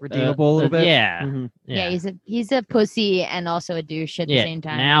be redeemable a little bit. Yeah. Mm-hmm. Yeah, he's a pussy and also a douche at the same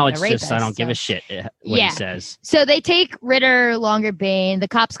time. Now it's just, I don't give a shit what he says. So they take Ritter Longerbane. The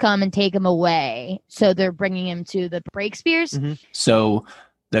cops come and take him away. So they're bringing him to the Breakspears. Mm-hmm. So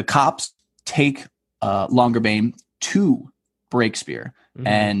the cops take Longerbane to Breakspear. Mm-hmm.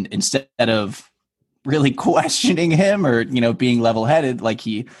 And instead of really questioning him or, being level-headed like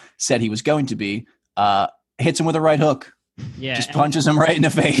he said he was going to be, hits him with a right hook. Yeah. Just punches him right in the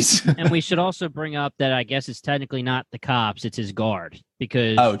face. And we should also bring up that I guess it's technically not the cops, it's his guard.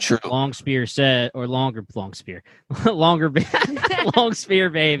 Because Longspear said, or Longer Longspear,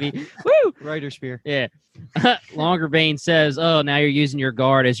 baby. Woo! Ryder Spear. Yeah. Longerbane says, oh, now you're using your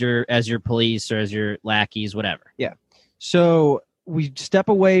guard as your police or as your lackeys, whatever. Yeah. So we step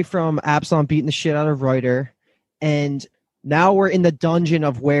away from Absalom beating the shit out of Ryder, and now we're in the dungeon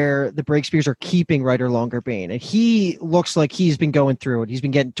of where the Breakspears are keeping Ryder Longerbane, and he looks like he's been going through it. He's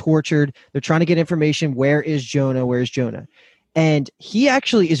been getting tortured. They're trying to get information. Where is Jonah? Where's Jonah? And he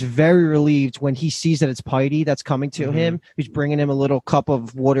actually is very relieved when he sees that it's Piety that's coming to him, who's bringing him a little cup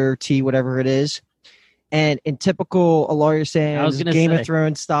of water, tea, whatever it is. And in typical Alaria Sands, Game of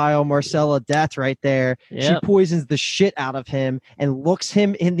Thrones style, Marcella death right there, she poisons the shit out of him and looks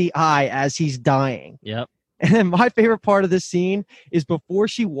him in the eye as he's dying. Yep. And then my favorite part of this scene is before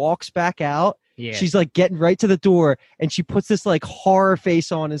she walks back out, she's like getting right to the door and she puts this like horror face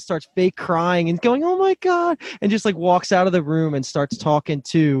on and starts fake crying and going, oh my God, and just like walks out of the room and starts talking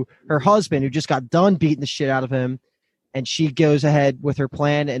to her husband who just got done beating the shit out of him. And she goes ahead with her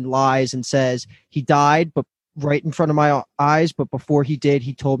plan and lies and says, he died, but right in front of my eyes. But before he did,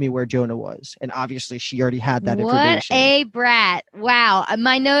 he told me where Jonah was. And obviously she already had that information. What a brat. Wow.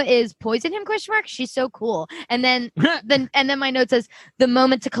 My note is poison him, ? She's so cool. And then, my note says the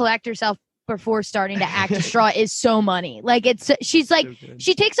moment to collect herself before starting to act distraught is so money. Like she's like, so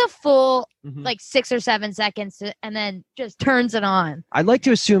she takes a full like 6 or 7 seconds and then just turns it on. I'd like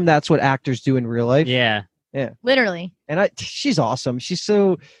to assume that's what actors do in real life. Yeah. Yeah. Literally. And she's awesome. She's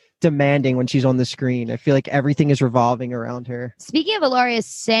so demanding when she's on the screen. I feel like everything is revolving around her. Speaking of Alaria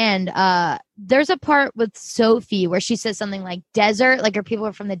Sand, there's a part with Sophie where she says something like desert, like her people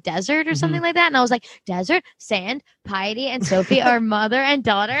are from the desert or something like that. And I was like, desert, sand, Piety, and Sophie are mother and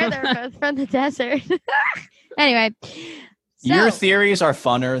daughter. They're both from the desert. Anyway. So, your theories are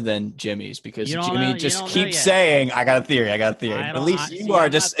funner than Jimmy's because Jimmy just keeps saying, I got a theory. At least you are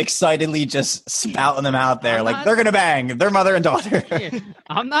just excitedly just spouting them out there. They're going to bang. They're mother and daughter.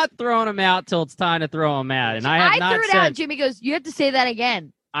 I'm not throwing them out till it's time to throw them out. And I threw it out and Jimmy goes, you have to say that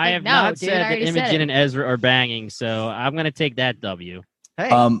again. I have not said that Imogen and Ezra are banging, so I'm going to take that W.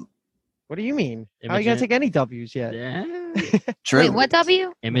 Hey, what do you mean? How are you going to take any W's yet? Yeah. True. Wait, what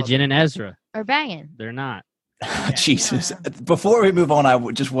W? Imogen and Ezra are banging. They're not. Jesus. Before we move on, I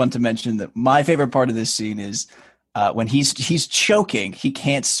would just want to mention that my favorite part of this scene is when he's choking, he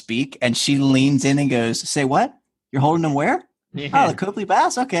can't speak, and she leans in and goes, "Say what? You're holding him where? Yeah. Oh, the Copley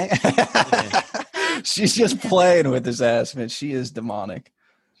Bass? Okay." She's just playing with his ass, man. She is demonic.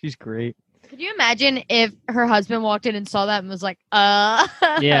 She's great. Could you imagine if her husband walked in and saw that and was like, Yeah.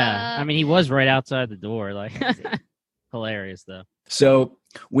 I mean, he was right outside the door. Like, hilarious, though. So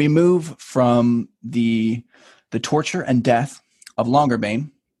we move from the torture and death of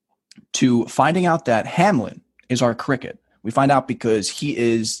Longerbane to finding out that Hamlin is our cricket. We find out because he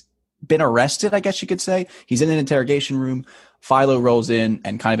is been arrested, I guess you could say. He's in an interrogation room. Philo rolls in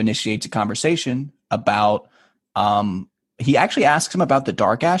and kind of initiates a conversation about he actually asks him about the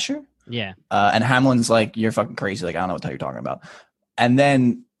Dark Asher. Yeah. And Hamlin's like, "You're fucking crazy. Like, I don't know what the hell you're talking about." And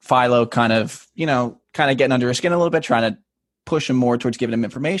then Philo kind of getting under his skin a little bit, trying to push him more towards giving him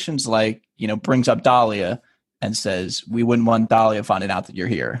information's like, brings up Dahlia and says, "We wouldn't want Dahlia finding out that you're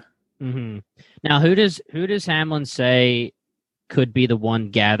here." Mm-hmm. Now, who does Hamlin say could be the one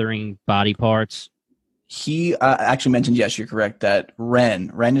gathering body parts? He actually mentioned, yes, you're correct, that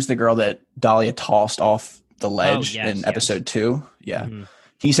Ren is the girl that Dahlia tossed off the ledge in episode 2. Yeah. Mm-hmm.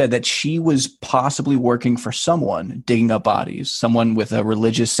 He said that she was possibly working for someone digging up bodies, someone with a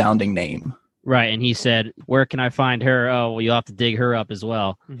religious sounding name. Right. And he said, "Where can I find her?" "Oh, well, you'll have to dig her up as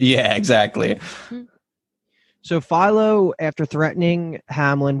well." Yeah, exactly. So Philo, after threatening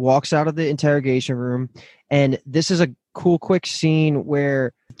Hamlin, walks out of the interrogation room. And this is a cool, quick scene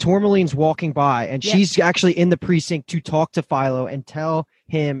where Tourmaline's walking by, and she's actually in the precinct to talk to Philo and tell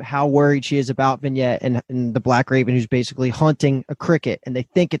him how worried she is about Vignette and the Black Raven, who's basically hunting a cricket, and they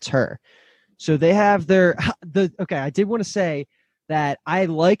think it's her. So they have okay, I did want to say that I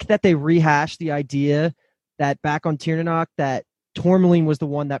like that they rehashed the idea that back on Tiernanog, that Tourmaline was the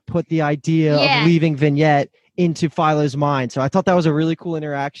one that put the idea of leaving Vignette into Philo's mind. So I thought that was a really cool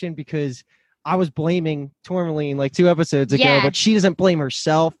interaction, because I was blaming Tourmaline like 2 episodes ago, but she doesn't blame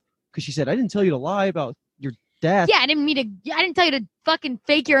herself because she said, "I didn't tell you to lie about your death." Yeah, I didn't tell you to fucking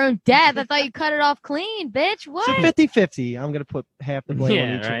fake your own death. I thought you cut it off clean, bitch. What? So 50-50. I'm going to put half the blame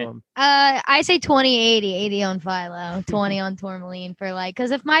on each of them. I say 20-80. 80 on Philo, 20 on Tourmaline for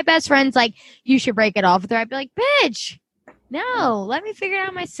because if my best friend's like, "You should break it off with her," I'd be like, "Bitch, no, let me figure it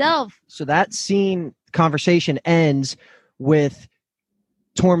out myself." So that conversation ends with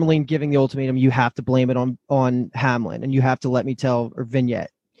Tourmaline giving the ultimatum, "You have to blame it on Hamlin, and you have to let me tell or Vignette."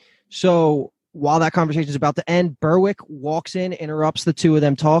 So while that conversation is about to end, Berwick walks in, interrupts the two of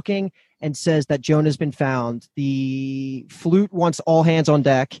them talking, and says that Jonah's been found. The flute wants all hands on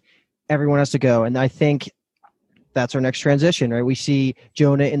deck. Everyone has to go. And I think that's our next transition, right? We see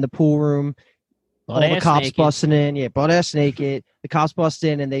Jonah in the pool room, all the cops naked. Busting in. Yeah, butt-ass naked. The cops bust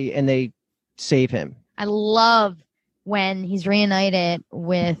in, and they save him. I love when he's reunited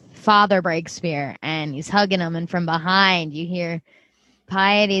with Father Breakspear and he's hugging him, and from behind you hear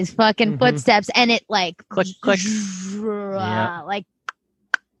Piety's fucking footsteps, and it like click click, like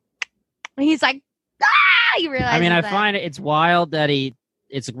he's like, you realize. I mean, I find it's wild that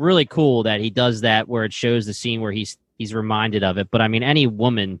it's really cool that he does that, where it shows the scene where he's reminded of it. But I mean, any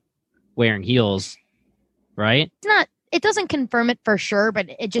woman wearing heels, right? It's not. It doesn't confirm it for sure, but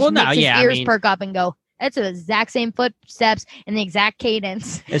it just makes his ears perk up and go, "It's the exact same footsteps and the exact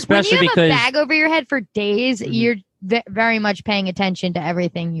cadence." Especially when you have because a bag over your head for days, you're very much paying attention to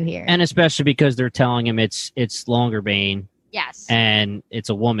everything you hear. And especially because they're telling him it's Longerbane. Yes. And it's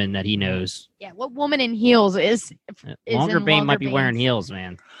a woman that he knows. Yeah, what woman in heels is Longerbane might be wearing heels,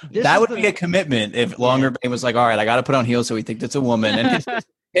 man. That would be a commitment if Longerbane was like, "All right, I got to put on heels so we think it's a woman." And it's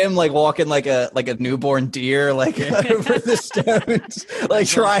him like walking like a newborn deer, like over the stones, like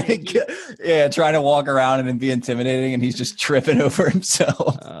trying to walk around and be intimidating, and he's just tripping over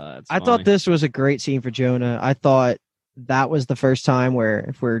himself. I thought this was a great scene for Jonah. I thought that was the first time where,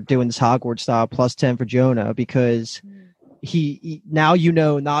 if we're doing this Hogwarts style, +10 for Jonah, because he now,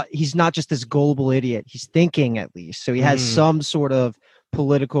 he's not just this gullible idiot. He's thinking, at least. So he has some sort of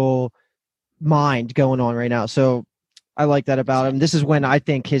political mind going on right now. So I like that about him. This is when I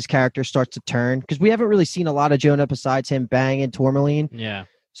think his character starts to turn, because we haven't really seen a lot of Jonah besides him banging Tourmaline. Yeah.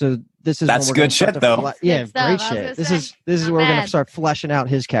 So that's good shit, though. Great shit. This is where we're gonna start fleshing out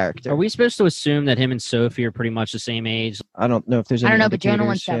his character. Are we supposed to assume that him and Sophie are pretty much the same age? I don't know if there's. I don't know, but Jonah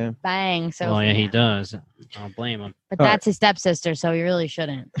wants to bang. So. Oh yeah, he does. I don't blame him. But that's his stepsister, so he really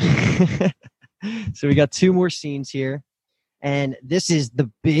shouldn't. So we got 2 more scenes here, and this is the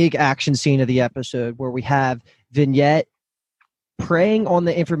big action scene of the episode, where we have Vignette preying on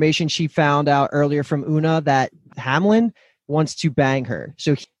the information she found out earlier from Una that Hamlin wants to bang her.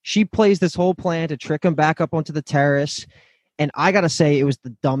 So she plays this whole plan to trick him back up onto the terrace. And I got to say, it was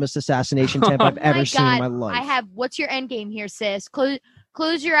the dumbest assassination attempt I've ever seen in my life. What's your end game here, sis?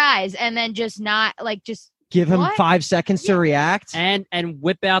 Close your eyes and then just not like just give him 5 seconds to react and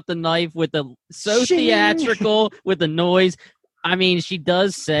whip out the knife with the so Shing. theatrical with the noise. I mean, she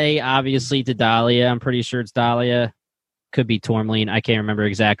does say obviously to Dahlia, I'm pretty sure it's Dahlia, could be Tourmaline, I can't remember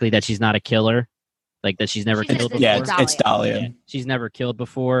exactly, that she's not a killer, like that she's never killed before. Yeah, it's Dahlia. Yeah, she's never killed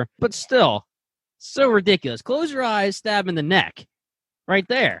before, but still so ridiculous. Close your eyes, stab in the neck right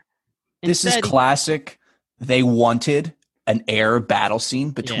there. This is classic. They wanted an air battle scene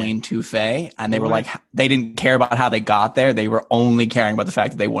between two Fae, and they were like, they didn't care about how they got there. They were only caring about the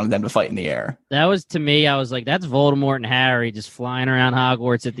fact that they wanted them to fight in the air. That was, to me, I was like, that's Voldemort and Harry just flying around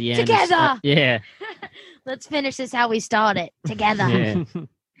Hogwarts at the end. Together! Yeah. Let's finish this how we started. Together. Yeah.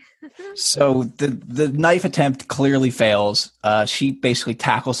 So the knife attempt clearly fails. She basically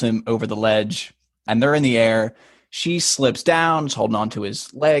tackles him over the ledge, and they're in the air. She slips down, is holding on to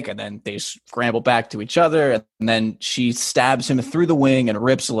his leg, and then they scramble back to each other. And then she stabs him through the wing and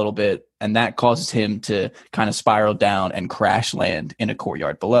rips a little bit, and that causes him to kind of spiral down and crash land in a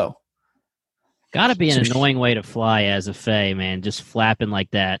courtyard below. Gotta be an annoying way to fly as a Fae, man, just flapping like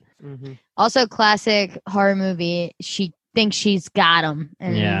that. Mm-hmm. Also, classic horror movie. She thinks she's got him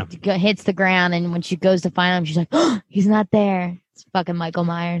and hits the ground, and when she goes to find him, she's like, oh, he's not there. It's fucking Michael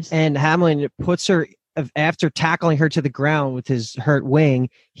Myers. And Hamlin puts her, after tackling her to the ground with his hurt wing,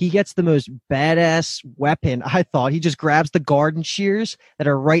 he gets the most badass weapon, I thought. He just grabs the garden shears that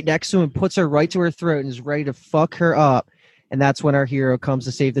are right next to him and puts her right to her throat and is ready to fuck her up. And that's when our hero comes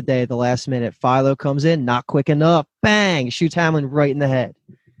to save the day at the last minute. Philo comes in, not quick enough. Bang! Shoots Hamlin right in the head.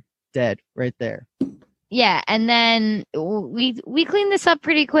 Dead right there. Yeah, and then we clean this up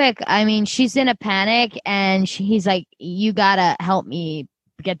pretty quick. I mean, she's in a panic, and he's like, you gotta help me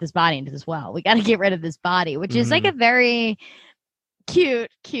get this body into this well. We gotta get rid of this body, which is like a very cute.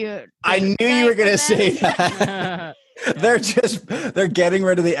 I knew you were gonna say that. They're getting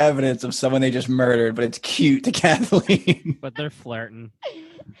rid of the evidence of someone they just murdered, but it's cute to Kathleen. But they're flirting.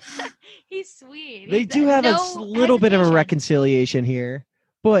 He's sweet. They do have a little bit of a reconciliation here,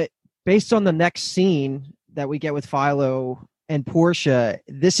 but based on the next scene that we get with Philo and Portia,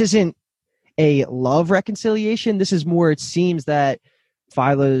 this isn't a love reconciliation. This is more, it seems that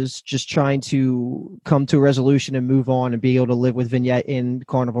Philo's just trying to come to a resolution and move on and be able to live with Vignette in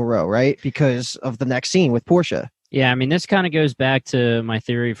Carnival Row, right? Because of the next scene with Portia. Yeah, I mean, this kind of goes back to my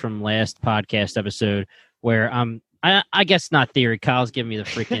theory from last podcast episode where I guess not theory. Kyle's giving me the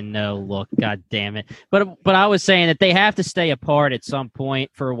freaking no look. God damn it. But I was saying that they have to stay apart at some point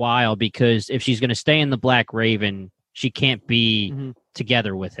for a while, because if she's going to stay in the Black Raven, she can't be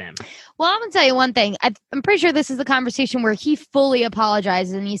together with him. Well, I'm going to tell you one thing. I'm pretty sure this is the conversation where he fully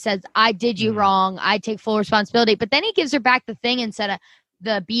apologizes and he says, I did you wrong. I take full responsibility. But then he gives her back the thing instead of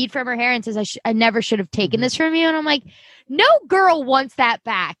the bead from her hair and says, I never should have taken this from you. And I'm like, no girl wants that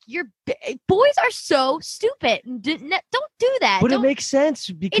back. Boys are so stupid. Don't do that. But it makes sense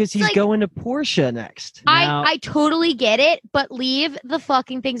because he's going to Portia next. I totally get it, but leave the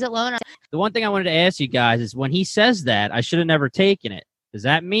fucking things alone. The one thing I wanted to ask you guys is, when he says that, I should have never taken it, does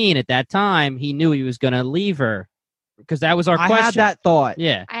that mean at that time he knew he was going to leave her? Because that was our question. I had that thought.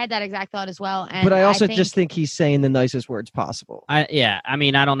 Yeah. I had that exact thought as well. And but I also just think he's saying the nicest words possible. I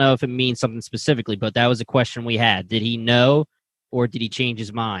mean, I don't know if it means something specifically, but that was a question we had. Did he know, or did he change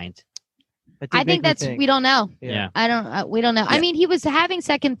his mind? I think we don't know. Yeah. We don't know. Yeah. I mean, he was having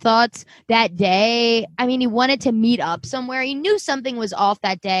second thoughts that day. I mean, he wanted to meet up somewhere. He knew something was off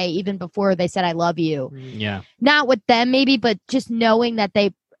that day, even before they said, I love you. Yeah. Not with them maybe, but just knowing that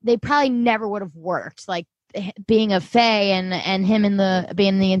they probably never would have worked. Like, being a Fae and him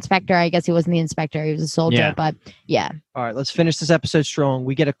being the inspector. I guess he wasn't the inspector, he was a soldier, but yeah. All right, let's finish this episode strong.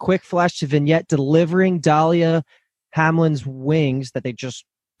 We get a quick flash to Vignette delivering Dahlia Hamlin's wings that they just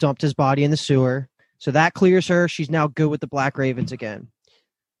dumped his body in the sewer. So that clears her. She's now good with the Black Ravens again.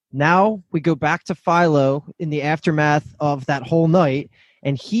 Now we go back to Philo in the aftermath of that whole night,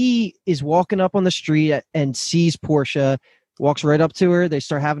 and he is walking up on the street and sees Portia, walks right up to her. They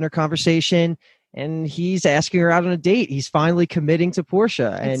start having their conversation. And he's asking her out on a date. He's finally committing to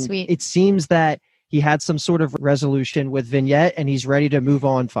Portia. And it seems that he had some sort of resolution with Vignette, and he's ready to move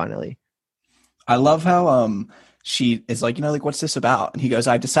on finally. I love how she is like, what's this about? And he goes,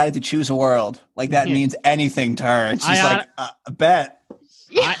 I've decided to choose a world. Like, that means anything to her. And she's like, I bet.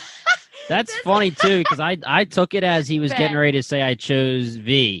 That's funny, too, because I took it as he was getting ready to say I chose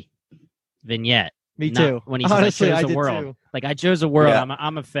Vignette. Me too. When he said I chose a did world. Too. Like, I chose a world. Yeah.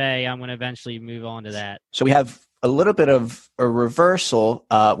 I'm a Fae. I'm going to eventually move on to that. So we have a little bit of a reversal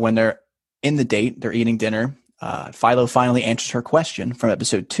when they're in the date, they're eating dinner. Philo finally answers her question from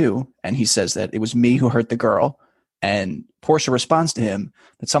episode 2, and he says that it was me who hurt the girl. And Portia responds to him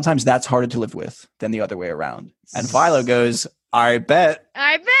that sometimes that's harder to live with than the other way around. And Philo goes, I bet.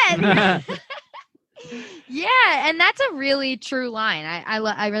 I bet. Yeah, and that's a really true line.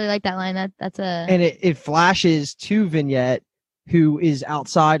 I really like that line. And it flashes to Vignette, who is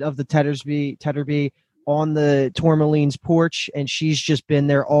outside of the Tetterby on the Tourmaline's porch, and she's just been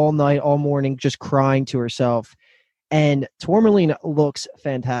there all night, all morning, just crying to herself. And Tourmaline looks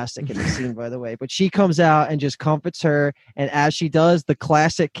fantastic in the scene, by the way. But she comes out and just comforts her, and as she does, the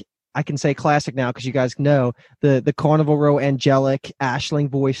classic, I can say classic now because you guys know, the Carnival Row angelic Aisling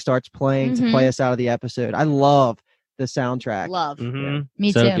voice starts playing to play us out of the episode. I love the soundtrack. Love. Mm-hmm. Yeah.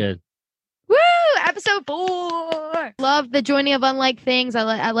 Me so too. Good. Woo! Episode 4. Love the joining of unlike things.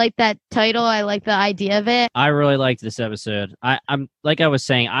 I like that title. I like the idea of it. I really liked this episode. I'm like I was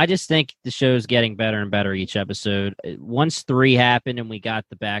saying, I just think the show's getting better and better each episode. Once 3 happened and we got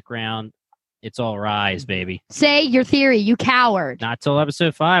the background, it's all rise, baby. Say your theory, you coward. Not till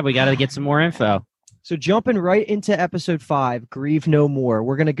episode 5. We got to get some more info. So jumping right into episode 5, Grieve No More.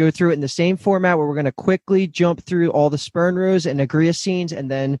 We're going to go through it in the same format where we're going to quickly jump through all the Spernrose and Agrias scenes and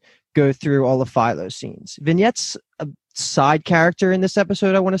then go through all the Philo scenes. Vignette's a side character in this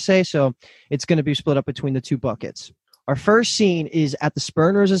episode, I want to say, so it's going to be split up between the 2 buckets. Our first scene is at the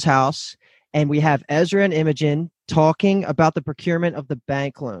Spernrose's house, and we have Ezra and Imogen talking about the procurement of the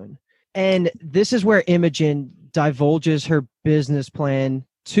bank loan. And this is where Imogen divulges her business plan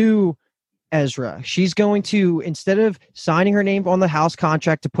to Ezra. She's going to, instead of signing her name on the house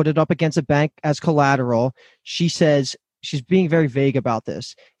contract to put it up against a bank as collateral, she says, she's being very vague about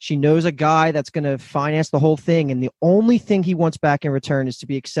this. She knows a guy that's going to finance the whole thing, and the only thing he wants back in return is to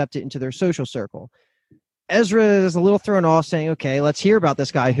be accepted into their social circle. Ezra is a little thrown off, saying, okay, let's hear about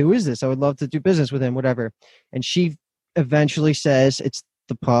this guy. Who is this? I would love to do business with him, whatever. And she eventually says it's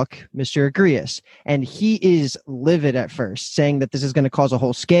the Puck, Mr. Agrias. And he is livid at first, saying that this is going to cause a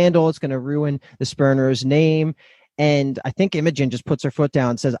whole scandal. It's going to ruin the Spernrose name. And I think Imogen just puts her foot down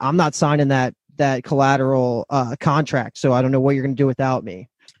and says, I'm not signing that collateral contract, so I don't know what you're going to do without me.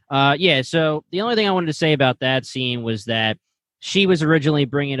 Yeah, so the only thing I wanted to say about that scene was that she was originally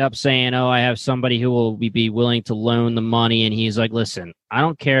bringing it up saying, I have somebody who will be willing to loan the money. And he's like, listen, I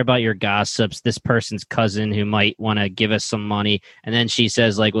don't care about your gossips. This person's cousin who might want to give us some money. And then she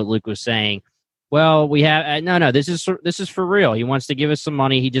says, like what Luke was saying, well, we have, no, this is for real. He wants to give us some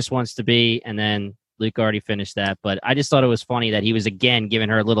money. He just wants to be. And then Luke already finished that. But I just thought it was funny that he was again giving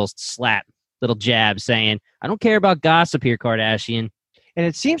her a little slap, little jab saying, I don't care about gossip here, Kardashian. And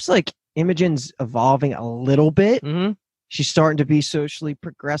it seems like Imogen's evolving a little bit. Mm-hmm. She's starting to be socially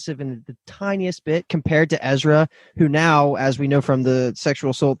progressive in the tiniest bit compared to Ezra, who now, as we know from the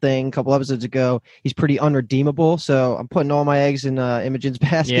sexual assault thing a couple episodes ago, he's pretty unredeemable. So I'm putting all my eggs in Imogen's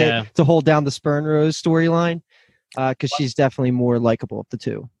basket to hold down the Spernrose storyline because she's definitely more likable of the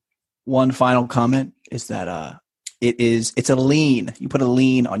 2. One final comment is that it's a lien. You put a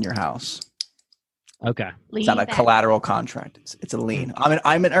lien on your house. Okay. It's not a collateral contract. It's a lien.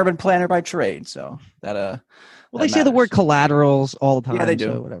 I'm an urban planner by trade, so that well, they say the word collaterals all the time. Yeah, they do.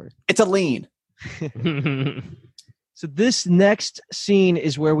 So whatever. It's a lien. So this next scene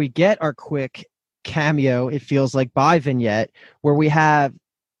is where we get our quick cameo, it feels like, by Vignette, where we have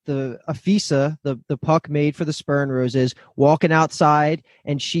the Afisa, the Puck made for the Spernroses, walking outside,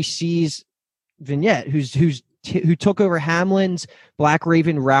 and she sees Vignette, who took over Hamlin's Black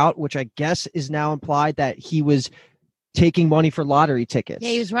Raven route, which I guess is now implied that he was taking money for lottery tickets. Yeah,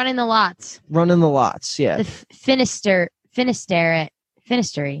 he was running the lots. Yeah. The Finisterre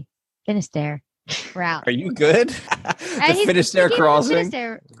route. Are you good? The Finisterre crossing.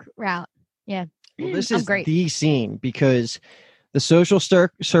 Finisterre route. Yeah. Well, this is the scene because the social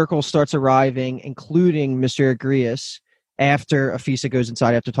circle starts arriving, including Mr. Agrias, after Afisa goes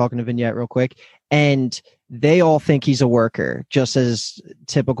inside after talking to Vignette real quick. And they all think he's a worker, just as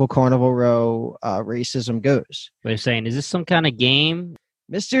typical Carnival Row racism goes. What are you saying? Is this some kind of game?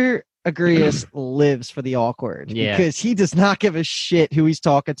 Mr. Agrias lives for the awkward because he does not give a shit who he's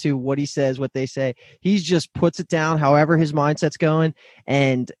talking to, what he says, what they say. He just puts it down however his mindset's going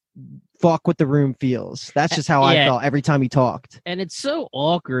and fuck what the room feels. That's just how I felt every time he talked. And it's so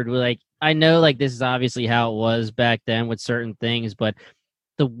awkward. Like, I know like this is obviously how it was back then with certain things, but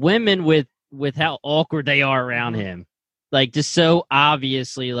the women with how awkward they are around him, like just so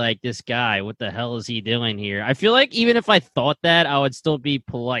obviously like, this guy, what the hell is he doing here? I feel like even if I thought that, I would still be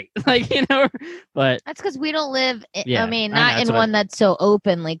polite, like, but that's because we don't live not in one that's so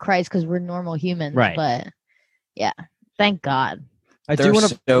open like Christ, because we're normal humans, right? But Thank God. I They're do want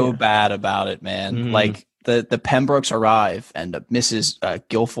to so bad about it, man. Mhm. Like the Pembrokes arrive and Mrs.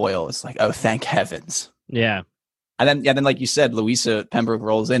 Guilfoyle is like, oh, thank heavens. Yeah. And then like you said, Louisa Pembroke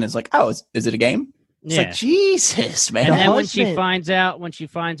rolls in and is like, oh, is it a game? It's Yeah. like, Jesus, man. And The then when she husband- finds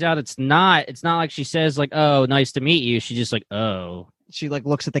out it's not like she says like, "Oh, nice to meet you." She's just like, "Oh." she like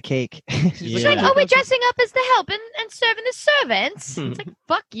looks at the cake. She's Yeah. It's like, Yeah. oh, we're dressing up as the help and serving the servants. It's like,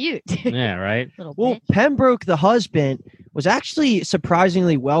 fuck you, Yeah, right. little Well, bitch. Pembroke, the husband, was actually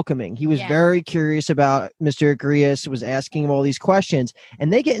surprisingly welcoming. He was Yeah. very curious about Mr. Agrias, was asking him all these questions,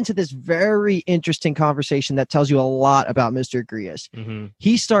 and they get into this very interesting conversation that tells you a lot about Mr. Agrias. Hmm.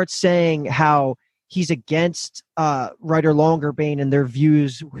 He starts saying how he's against writer Longerbane and their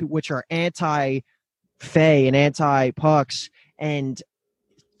views, which are anti-Fae and anti-Pucks. And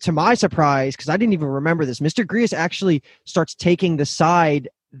to my surprise, because I didn't even remember this, Mr. Agrias actually starts taking the side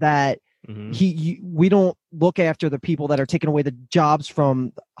that Hmm. we don't look after the people that are taking away the jobs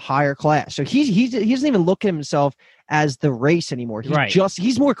from higher class. So he doesn't even look at himself as the race anymore. He's Right.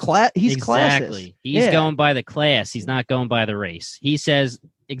 he's more he's Exactly. classist. He's Yeah. going by the class. He's not going by the race. He says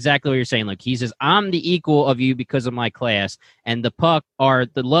exactly what you're saying. Look, he says, "I'm the equal of you because of my class, and the Puck are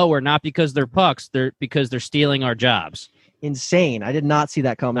the lower, not because they're Pucks. They're because they're stealing our jobs." Insane. I did not see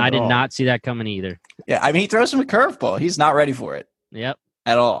that coming. I at did all. not see that coming either. Yeah, I mean, he throws him a curveball. He's not ready for it Yep.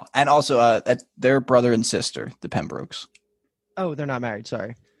 at all. And also, they're brother and sister, the Pembrokes. Oh, they're not married.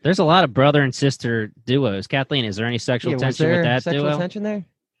 Sorry. There's a lot of brother and sister duos. Kathleen, is there any sexual Was tension there with that sexual duo? tension there?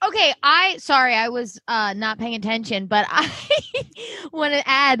 Okay, I was not paying attention, but I want to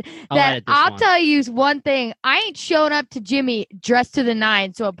add I'll that edit this I'll one. tell you one thing. I ain't showing up to Jimmy dressed to the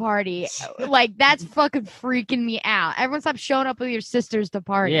nines to a party. Like, that's fucking freaking me out. Everyone stop showing up with your sisters to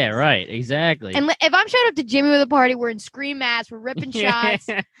parties. Yeah, right. Exactly. And if I'm showing up to Jimmy with a party, we're in scream masks, we're ripping shots.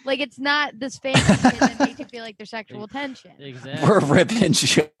 Like, it's not this fancy shit that makes you feel like there's sexual tension. Exactly. We're ripping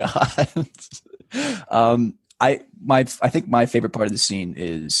shots. I think my favorite part of the scene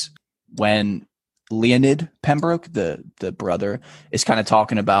is when Leonid Pembroke, the brother, is kind of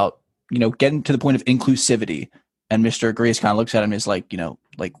talking about, getting to the point of inclusivity. And Mr. Agrias kind of looks at him and is like,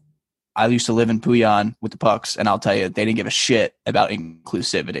 like, I used to live in Puyan with the Pucks, and I'll tell you, they didn't give a shit about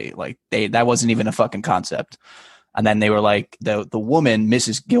inclusivity. Like, that wasn't even a fucking concept. And then they were like, the woman,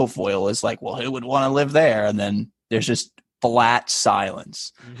 Mrs. Guilfoyle, is like, well, who would want to live there? And then there's just flat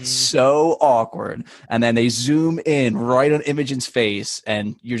silence. Mhm. So awkward. And then they zoom in right on Imogen's face,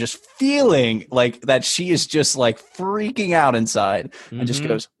 and you're just feeling like that she is just like freaking out inside and just Mhm.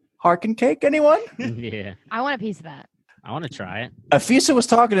 goes, "Harkin cake, anyone?" Yeah. I want a piece of that. I want to try it. Afisa was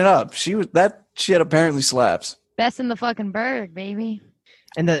talking it up. That shit apparently slaps. Best in the fucking burg, baby.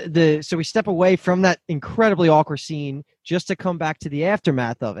 And so we step away from that incredibly awkward scene just to come back to the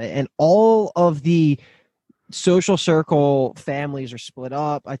aftermath of it. And all of the social circle families are split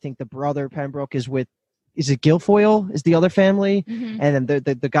up. I think the brother Pembroke is it Guilfoyle is the other family? Mhm. And then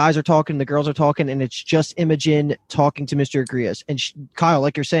the guys are talking, the girls are talking, and it's just Imogen talking to Mr. Agrias. And Kyle,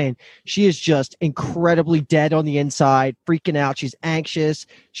 like you're saying, she is just incredibly dead on the inside, freaking out. She's anxious.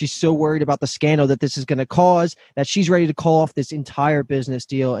 She's so worried about the scandal that this is going to cause that she's ready to call off this entire business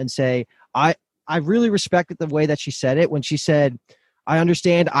deal and say, I really respected the way that she said it when she said, I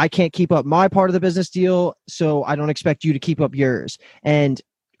understand I can't keep up my part of the business deal, so I don't expect you to keep up yours. And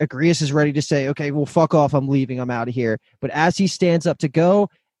Agrias is ready to say, okay, well, fuck off. I'm leaving. I'm out of here. But as he stands up to go,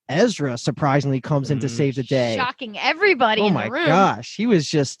 Ezra surprisingly comes in to save the day. Shocking everybody Oh in my the room. gosh. He was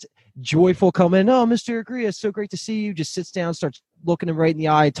just joyful coming in. Oh, Mr. Agrias, so great to see you. Just sits down, starts looking him right in the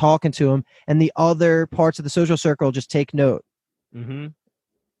eye, talking to him. And the other parts of the social circle just take note. Mm-hmm.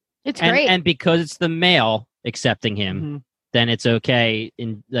 It's great. And because it's the male accepting him, Mhm. then it's okay.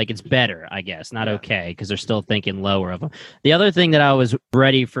 It's better, I guess. Not okay, because they're still thinking lower of him. The other thing that I was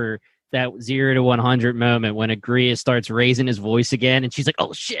ready for, that 0 to 100 moment when Agrias starts raising his voice again, and she's like,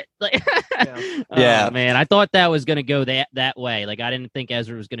 "Oh shit!" Like, Yeah. Yeah. Oh, man, I thought that was gonna go that way. Like, I didn't think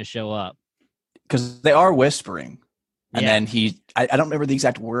Ezra was gonna show up. Because they are whispering. And Yeah. then I don't remember the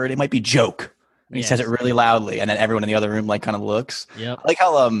exact word. It might be joke. And he says it Yes. really loudly. And then everyone in the other room like kind of looks. Yep. I like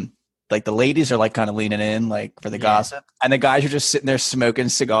how like the ladies are like kind of leaning in like for the Yeah. gossip, and the guys are just sitting there smoking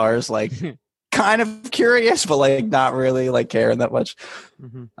cigars, like kind of curious, but like not really like caring that much.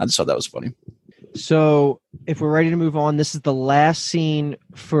 Mhm. I just thought that was funny. So if we're ready to move on, this is the last scene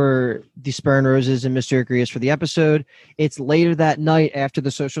for the Spur and Roses and Mr. Agrias for the episode. It's later that night after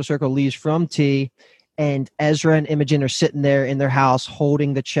the social circle leaves from tea, and Ezra and Imogen are sitting there in their house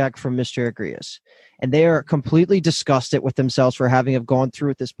holding the check from Mr. Agrias. And they are completely disgusted with themselves for having have gone through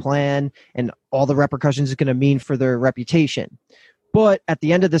with this plan and all the repercussions it's going to mean for their reputation. But at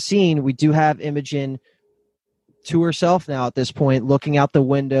the end of the scene, we do have Imogen to herself now at this point, looking out the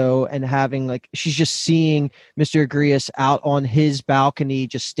window and having like she's just seeing Mr. Agrias out on his balcony,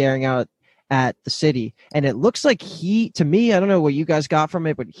 just staring out at the city. And it looks like to me, I don't know what you guys got from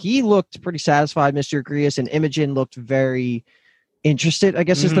it, but he looked pretty satisfied, Mr. Agrias, and Imogen looked very interested, I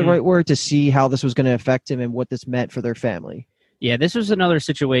guess is the right word, to see how this was going to affect him and what this meant for their family. Yeah, this was another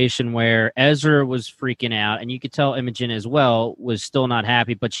situation where Ezra was freaking out, and you could tell Imogen as well was still not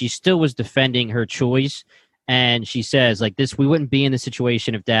happy, but she still was defending her choice. And she says, like, we wouldn't be in the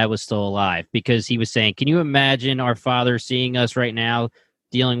situation if Dad was still alive, because he was saying, can you imagine our father seeing us right now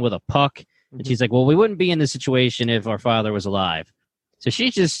dealing with a puck? And she's like, well, we wouldn't be in this situation if our father was alive. So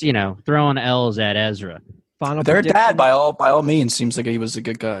she's just, throwing L's at Ezra. Their dad, by all means, seems like he was a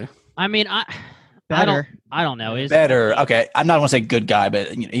good guy. I mean, Better. I don't know. Better. Okay. I'm not going to say good guy, but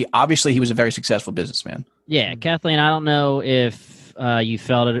obviously he was a very successful businessman. Yeah. Kathleen, I don't know if you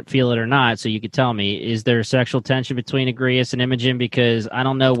feel it or not, so you could tell me, is there sexual tension between Agrias and Imogen? Because I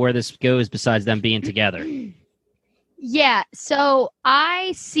don't know where this goes besides them being together. Yeah. So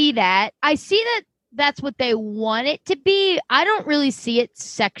I see that. That's what they want it to be. I don't really see it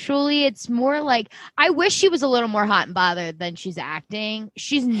sexually. It's more like, I wish she was a little more hot and bothered than she's acting.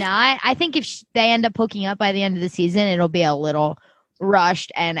 She's not. I think if they end up hooking up by the end of the season, it'll be a little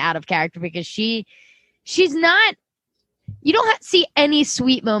rushed and out of character, because she's not, you don't see any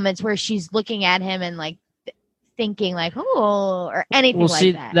sweet moments where she's looking at him and like thinking like, oh, or anything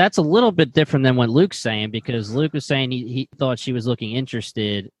like that. That's a little bbit different than what Luke's saying, because Luke was saying he thought she was looking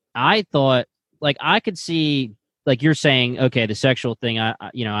interested. I thought, like, I could see, like you're saying, okay, the sexual thing, I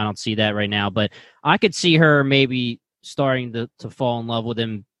don't see that right now, but I could see her maybe starting to fall in love with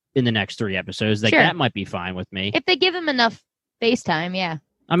him in the next 3 episodes. Like, that might be fine with me. If they give him enough FaceTime, yeah.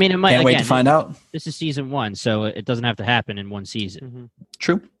 I mean, it might. Can't wait to find out. This is season 1, so it doesn't have to happen in one season. Mm-hmm.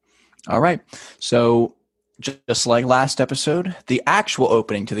 True. All right. So just like last episode, the actual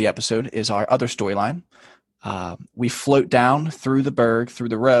opening to the episode is our other storyline. We float down through the Burg, through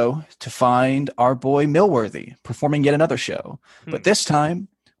the Row, to find our boy Millworthy performing yet another show. But this time,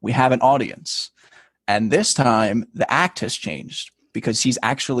 we have an audience. And this time, the act has changed, because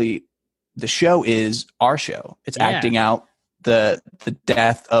the show is our show. It's acting out the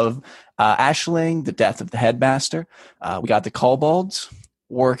death of Aisling, the death of the headmaster. We got the kobolds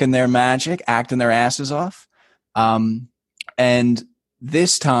working their magic, acting their asses off. And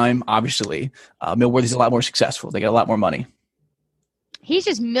this time, obviously, Millworthy's a lot more successful. They get a lot more money. He's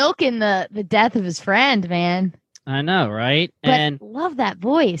just milking the death of his friend, man. I know, right? But and love that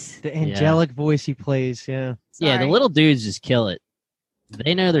voice. The angelic voice he plays, yeah. Yeah, the little dudes just kill it.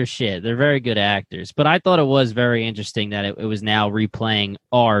 They know their shit. They're very good actors. But I thought it was very interesting that it was now replaying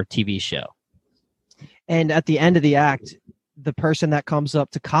our TV show. And at the end of the act, the person that comes up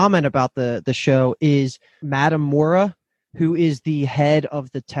to comment about the show is Madame Mora, who is the head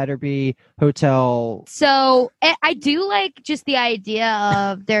of the Tetterby Hotel. So I do like just the idea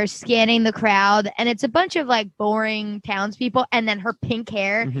of they're scanning the crowd, and it's a bunch of like boring townspeople, and then her pink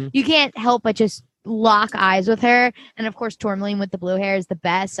hair. Mm-hmm. You can't help but just lock eyes with her. And of course, Tourmaline with the blue hair is the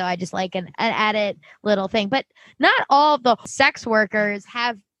best. So I just like an added little thing. But not all of the sex workers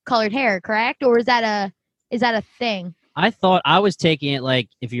have colored hair, correct? Or is that a thing? I thought I was taking it like,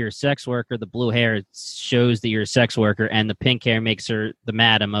 if you're a sex worker, the blue hair shows that you're a sex worker, and the pink hair makes her the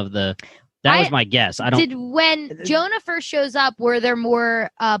madam of the. That was my guess. When Jonah first shows up, were there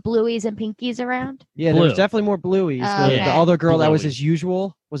more blueies and pinkies around? Yeah, there was definitely more blueies. The other girl that was as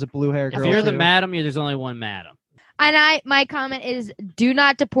usual was a blue hair girl. If you're the madam, there's only one madam. And my comment is, do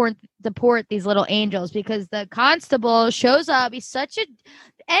not deport these little angels, because the constable shows up. He's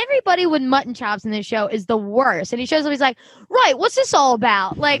everybody with mutton chops in this show is the worst. And he shows up, he's like, right, what's this all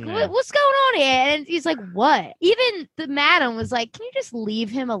about? Like, what's going on here? And he's like, what? Even the madam was like, can you just leave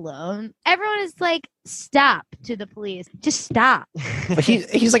him alone? Everyone is like, stop to the police. Just stop. But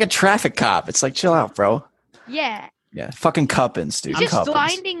he's like a traffic cop. It's like, chill out, bro. Yeah. Yeah, fucking Cuppins, dude. Just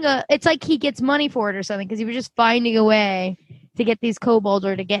it's like he gets money for it or something, because he was just finding a way to get these kobolds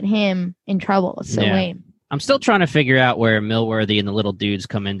or to get him in trouble. It's so lame. I'm still trying to figure out where Millworthy and the little dudes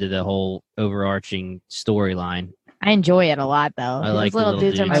come into the whole overarching storyline. I enjoy it a lot, though. I like little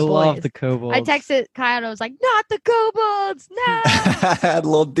dudes are my boys. I love the kobolds. I texted Kyle and I was like, not the kobolds, no.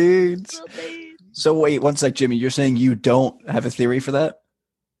 Little dudes. So wait, one sec, Jimmy. You're saying you don't have a theory for that?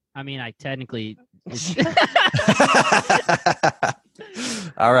 I mean, I technically...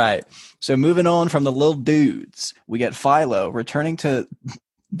 All right. So moving on from the little dudes, we get Philo returning to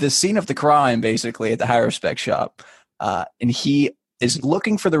the scene of the crime, basically, at the higher spec shop. And he is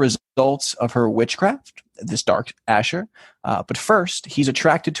looking for the results of her witchcraft, this Dark Asher. But first, he's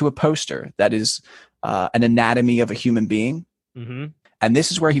attracted to a poster that is an anatomy of a human being. Mm-hmm. And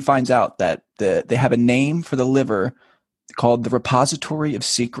this is where he finds out that they have a name for the liver called the Repository of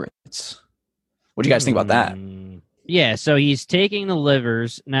Secrets. What do you guys think about that? Yeah, so he's taking the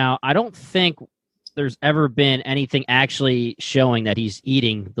livers. Now, I don't think there's ever been anything actually showing that he's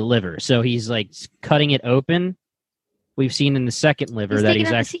eating the liver. So he's like cutting it open. We've seen in the second liver He's that taking he's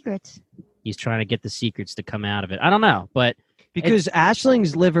out the actually secrets. he's trying to get the secrets to come out of it. I don't know, but Because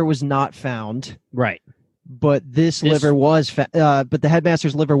Ashling's liver was not found, right. but this liver was but the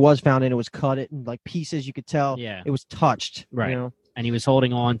headmaster's liver was found, and it was cut it in like pieces. You could tell Yeah. it was touched. Right. You know? And he was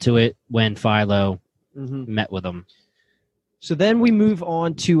holding on to it when Philo Mm-hmm. met with him. So then we move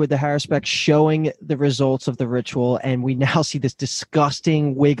on to the Haruspex showing the results of the ritual, and we now see this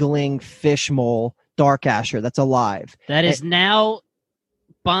disgusting, wiggling fish mole, Dark Asher, that's alive. That is now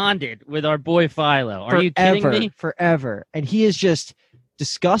bonded with our boy Philo. Are you kidding me? Forever. And he is just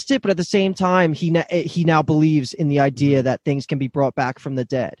disgusted, but at the same time, he now believes in the idea that things can be brought back from the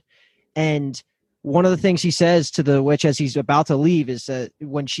dead. And one of the things he says to the witch as he's about to leave is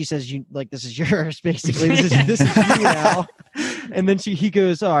when she says, "You like this is yours," basically. This is you now. And then he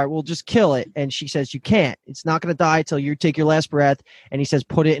goes, "All right, we'll just kill it." And she says, "You can't. It's not going to die till you take your last breath." And he says,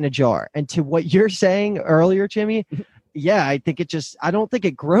 "Put it in a jar." And to what you're saying earlier, Jimmy, yeah, I don't think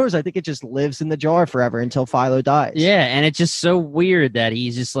it grows. I think it just lives in the jar forever until Philo dies. Yeah, and it's just so weird that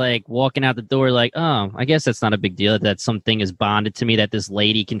he's just like walking out the door like, oh, I guess that's not a big deal that something is bonded to me that this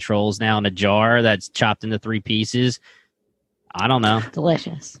lady controls now in a jar that's chopped into 3 pieces. I don't know.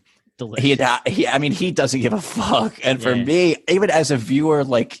 Delicious. He doesn't give a fuck. And for me, even as a viewer,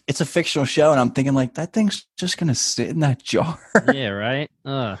 like it's a fictional show, and I'm thinking like that thing's just gonna sit in that jar. Yeah, right.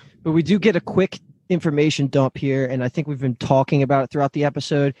 But we do get a quick information dump here, and I think we've been talking about it throughout the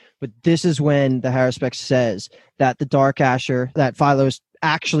episode, but this is when the Haruspex says that the Dark Asher that Philo's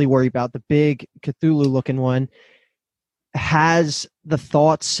actually worried about, the big Cthulhu looking one, has the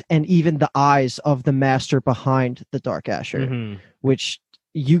thoughts and even the eyes of the master behind the Dark Asher, which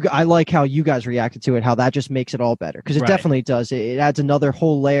I like how you guys reacted to it, how that just makes it all better, because it definitely does. It adds another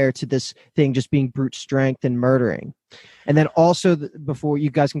whole layer to this thing just being brute strength and murdering. And then also, before you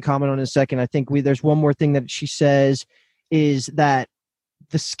guys can comment on it in a second, I think there's one more thing that she says is that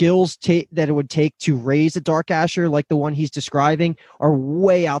the skills that it would take to raise a Dark Asher, like the one he's describing, are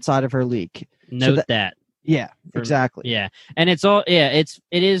way outside of her league. Note that. Yeah, exactly. Yeah. And it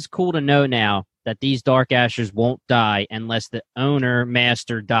is cool to know now that these Dark Ashers won't die unless the owner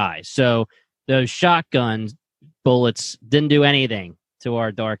master dies. So those shotgun bullets didn't do anything to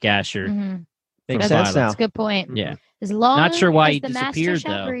our Dark Asher. Mm-hmm. Makes sense now. That's a good point. Yeah. As long Not sure why as he the disappeared, master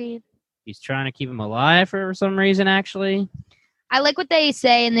shall though. breathe. He's trying to keep him alive for some reason, actually. I like what they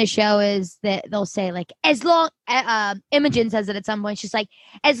say in the show is that they'll say like, as long Imogen says it at some point, she's like,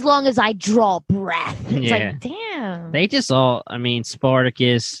 as long as I draw breath. It's like, damn. They just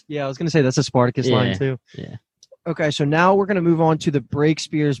Spartacus. Yeah, I was gonna say that's a Spartacus line too. Yeah. Okay, so now we're gonna move on to the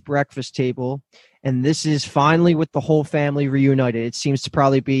Breakspears breakfast table. And this is finally with the whole family reunited. It seems to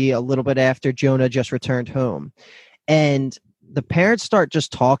probably be a little bit after Jonah just returned home. And the parents start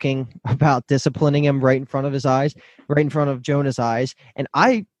just talking about disciplining him right in front of his eyes, right in front of Jonah's eyes. And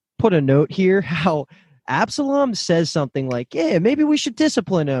I put a note here how Absalom says something like, yeah, maybe we should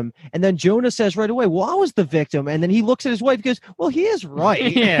discipline him. And then Jonah says right away, well, I was the victim. And then he looks at his wife and goes, well, he is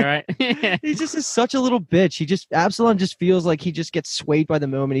right. Yeah, right. He just is such a little bitch. Absalom just feels like he just gets swayed by the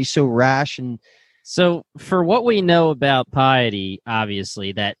moment. He's so rash. And so for what we know about piety,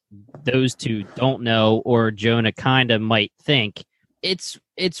 obviously, that those two don't know or Jonah kind of might think, it's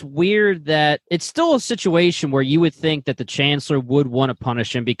weird that it's still a situation where you would think that the chancellor would want to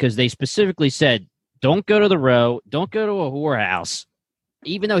punish him because they specifically said, don't go to the row, don't go to a whorehouse.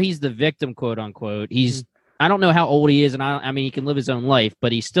 Even though he's the victim, quote unquote, I don't know how old he is, and I mean, he can live his own life,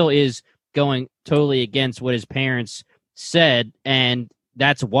 but he still is going totally against what his parents said, and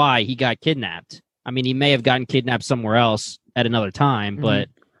that's why he got kidnapped. I mean, he may have gotten kidnapped somewhere else at another time, but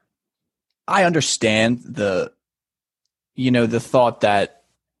I understand the thought that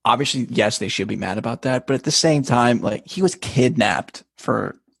obviously, yes, they should be mad about that. But at the same time, like he was kidnapped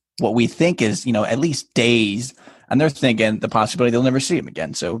for what we think is, at least days. And they're thinking the possibility they'll never see him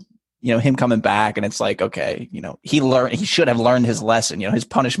again. So, him coming back and it's like, okay, he should have learned his lesson. His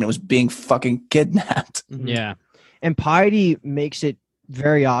punishment was being fucking kidnapped. Yeah. And Piety makes it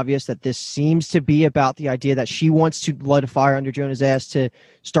very obvious that this seems to be about the idea that she wants to light a fire under Jonah's ass to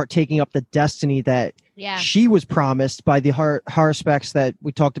start taking up the destiny that she was promised by the Haruspex that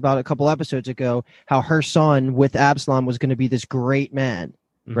we talked about a couple episodes ago, how her son with Absalom was going to be this great man.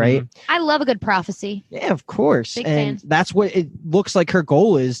 right? I love a good prophecy. Yeah, of course. Big And fan. that's what it looks like her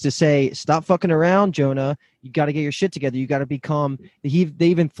goal is, to say, stop fucking around, Jonah. You got to get your shit together. You got to become. They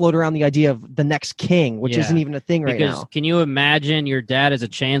even float around the idea of the next king, which Yeah. isn't even a thing right Because now. can you imagine your dad as a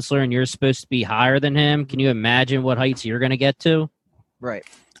chancellor and you're supposed to be higher than him? Can you imagine what heights you're going to get to? Right.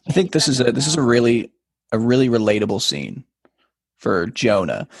 I think this is a really relatable scene for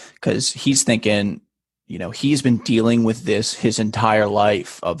Jonah, because he's thinking, he's been dealing with this his entire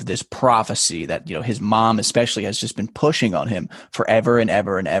life, of this prophecy that, his mom especially has just been pushing on him forever and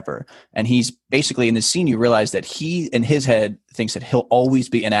ever and ever. And he's basically, in this scene, you realize that he in his head thinks that he'll always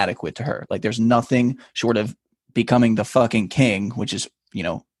be inadequate to her. Like, there's nothing short of becoming the fucking king, which is,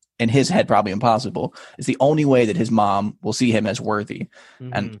 in his head probably impossible. It's the only way that his mom will see him as worthy.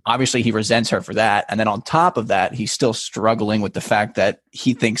 And obviously he resents her for that. And then on top of that, he's still struggling with the fact that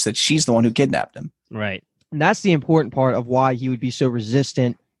he thinks that she's the one who kidnapped him. Right. And that's the important part of why he would be so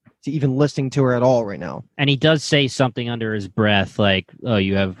resistant to even listening to her at all right now. And he does say something under his breath, like, "Oh,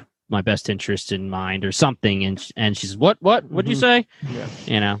 you have my best interest in mind," or something. And she's, "What? What'd you say?"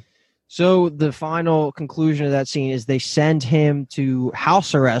 Yeah. So the final conclusion of that scene is they send him to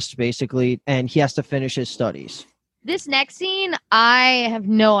house arrest, basically, and he has to finish his studies. This next scene, I have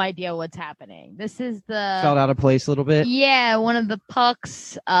no idea what's happening. This is Felt out of place a little bit. Yeah, one of the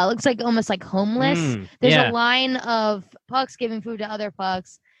pucks looks like almost like homeless. There's a line of pucks giving food to other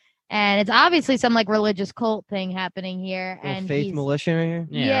pucks, and it's obviously some like religious cult thing happening here. And faith militia right here.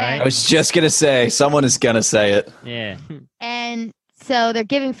 Yeah. I Right? was just going to say, someone is going to say it. Yeah. And so they're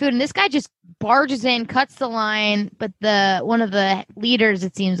giving food, and this guy just barges in, cuts the line, but one of the leaders,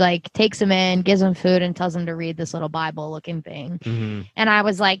 it seems like, takes him in, gives him food, and tells him to read this little Bible-looking thing. And I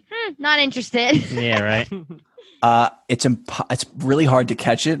was like, not interested. Yeah, right. It's really hard to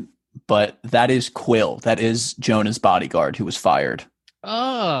catch it, but that is Quill. That is Jonah's bodyguard who was fired.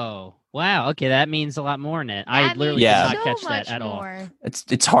 Oh, wow. Okay, that means a lot more than it. I That literally means did Yeah. not catch that much at all. more.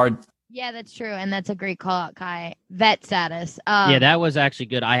 It's hard. Yeah, that's true, and that's a great call out, Kai. Vet status. Yeah, that was actually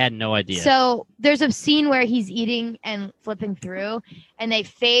good. I had no idea. So there's a scene where he's eating and flipping through, and they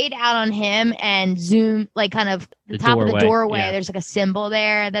fade out on him and zoom, like kind of the top of the doorway. Yeah. There's like a symbol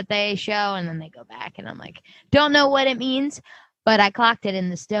there that they show, and then they go back, and I'm like, don't know what it means, but I clocked it in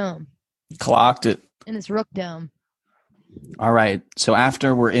this dome, Clocked it. in this Rook dome. All right. So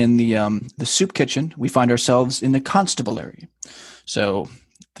after we're in the soup kitchen, we find ourselves in the constabulary. So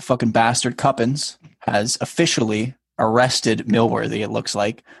the fucking bastard Cuppins has officially arrested Millworthy, it looks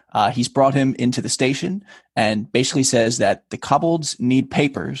like. He's brought him into the station and basically says that the kobolds need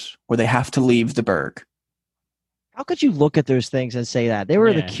papers or they have to leave the burg. How could you look at those things and say that? They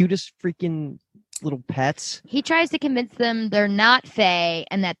were the Yeah. cutest freaking little pets. He tries to convince them they're not Fae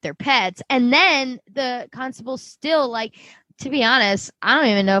and that they're pets, and then the constable's still like, to be honest, I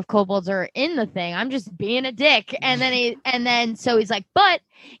don't even know if kobolds are in the thing. I'm just being a dick. And then so he's like, but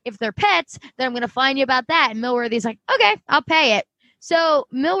if they're pets, then I'm gonna fine you about that. And Millworthy's like, okay, I'll pay it. So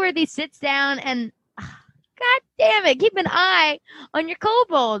Millworthy sits down and God damn it, keep an eye on your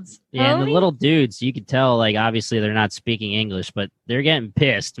kobolds. Yeah, and the homie. little dudes, you could tell, like, obviously they're not speaking English, but they're getting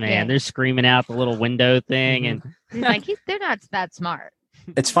pissed, man. Yeah. They're screaming out the little window thing. And He's like, they're not that smart.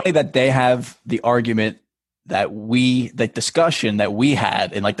 It's funny that they have the argument that the discussion that we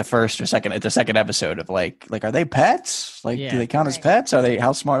had in like the second episode of like are they pets? Like, Yeah. do they count as Right. pets?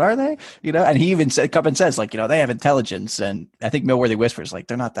 How smart are they? And he even said, Cuppin says, like, they have intelligence. And I think Millworthy whispers, like,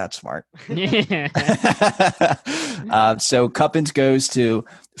 they're not that smart. yeah. So Cuppins goes to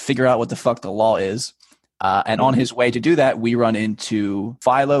figure out what the fuck the law is. And on his way to do that, we run into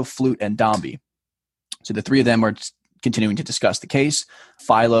Philo, Flute, and Dombey. So the three of them are continuing to discuss the case.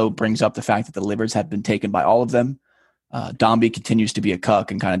 Philo brings up the fact that the livers have been taken by all of them. Dombey continues to be a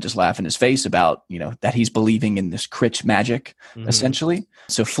cuck and kind of just laugh in his face about, that he's believing in this Critch magic, essentially.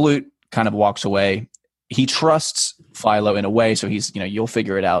 So Flute kind of walks away. He trusts Philo in a way, so he's, you'll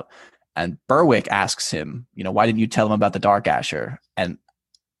figure it out. And Berwick asks him, why didn't you tell him about the Dark Asher? And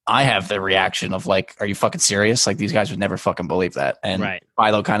I have the reaction of like, are you fucking serious? Like, these guys would never fucking believe that. And Right.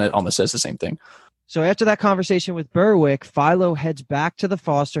 Philo kind of almost says the same thing. So after that conversation with Berwick, Philo heads back to the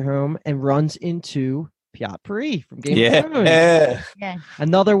foster home and runs into Piat Puri from Game of Thrones. Yeah.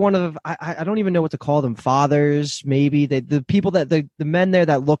 Another one of I don't even know what to call them. Fathers, maybe the people that the men there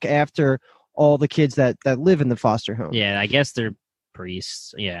that look after all the kids that live in the foster home. Yeah, I guess they're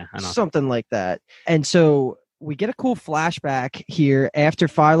priests. Yeah, I don't know. Something like that. And so we get a cool flashback here after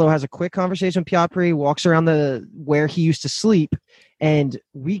Philo has a quick conversation with Piat Puri, walks around where he used to sleep, and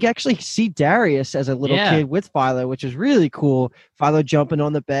we actually see Darius as a little kid with Philo, which is really cool. Philo jumping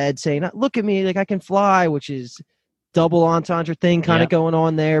on the bed saying, look at me, like I can fly, which is double entendre thing kind of Yep. going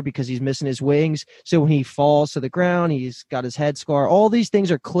on there because he's missing his wings. So when he falls to the ground, he's got his head scar. All these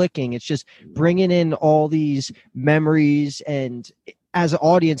things are clicking. It's just bringing in all these memories, and as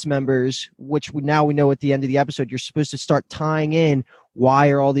audience members, which now we know at the end of the episode, you're supposed to start tying in why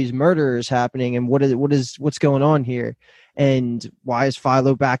are all these murderers happening and what's going on here, and why is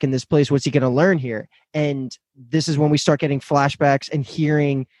Philo back in this place? What's he going to learn here? And this is when we start getting flashbacks and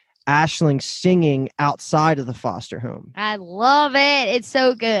hearing Aisling singing outside of the foster home. I love it. It's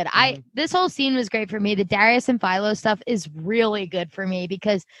so good. This whole scene was great for me. The Darius and Philo stuff is really good for me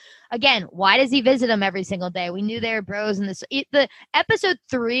because, again, why does he visit them every single day? We knew they were bros, and the episode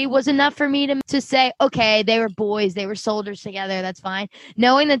 3 was enough for me to say, okay, they were boys, they were soldiers together. That's fine.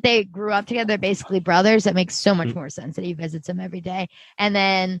 Knowing that they grew up together, basically brothers, that makes so much more sense that he visits them every day. And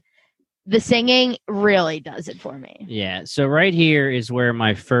then the singing really does it for me. Yeah. So right here is where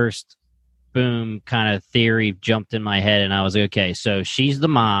my first boom kind of theory jumped in my head, and I was like, okay, so she's the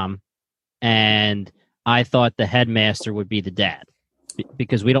mom, and I thought the headmaster would be the dad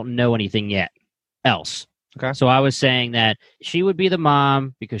because we don't know anything yet else. Okay. So I was saying that she would be the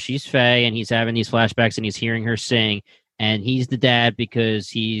mom because she's Faye and he's having these flashbacks and he's hearing her sing, and he's the dad because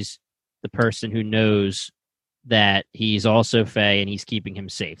he's the person who knows that he's also Faye and he's keeping him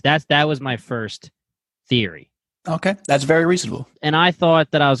safe. That was my first theory. Okay, that's very reasonable. And I thought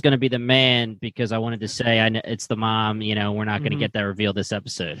that I was going to be the man because I wanted to say it's the mom. We're not going to get that reveal this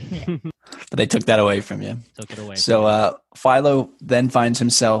episode. But they took that away from you. Took it away. So Philo then finds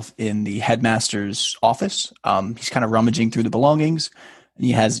himself in the headmaster's office. He's kind of rummaging through the belongings. And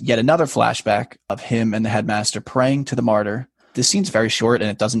he has yet another flashback of him and the headmaster praying to the martyr. This scene's very short and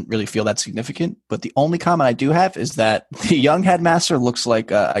it doesn't really feel that significant. But the only comment I do have is that the young headmaster looks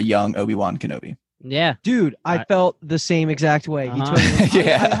like a young Obi-Wan Kenobi. Yeah. Dude, I felt the same exact way.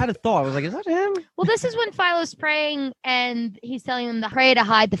 Yeah. I had a thought. I was like, is that him? Well, this is when Philo's praying and he's telling them to pray to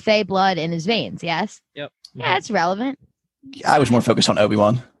hide the Fae blood in his veins, yes? Yep. Yeah, it's relevant. I was more focused on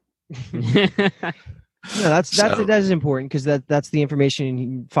Obi-Wan. No, that is important because that's the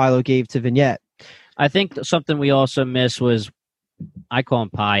information Philo gave to Vignette. I think something we also missed was, I call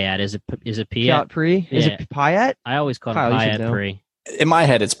him Piat. Is it Piat? Piat Pri? Is it Piat? I always call Kyle, him you should Piat know. Pri. In my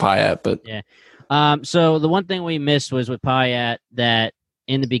head, it's Piat, but So the one thing we missed was with Piat that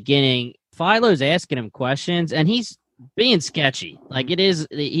in the beginning, Philo's asking him questions and he's being sketchy. Like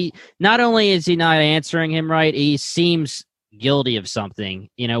he not only is he not answering him right, he seems guilty of something,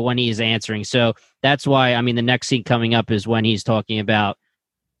 when he's answering. So that's why, the next scene coming up is when he's talking about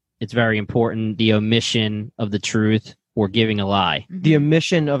it's very important, the omission of the truth or giving a lie. The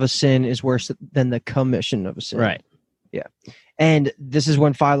omission of a sin is worse than the commission of a sin. Right. Yeah. And this is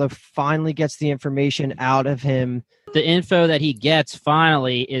when Philo finally gets the information out of him. The info that he gets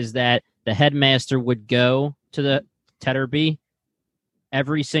finally is that the headmaster would go to the Tetterby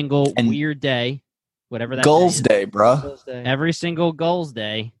every single weird day, whatever that Gulls day, Day, bruh. every single Gulls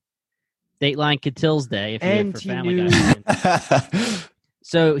Day, Dateline Cotilles Day, if And you're for he Family knew- Guy.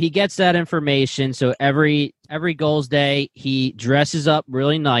 So he gets that information. So every Gulls Day, he dresses up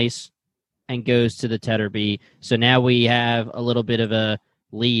really nice and goes to the Tetterby. So now we have a little bit of a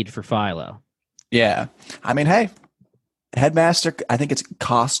lead for Philo. Yeah. Hey, headmaster, I think it's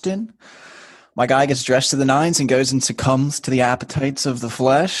Costin. My guy gets dressed to the nines and goes and succumbs to the appetites of the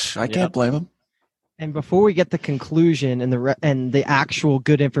flesh. I can't blame him. And before we get the conclusion and the actual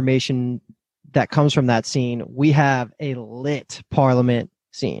good information that comes from that scene, we have a lit Parliament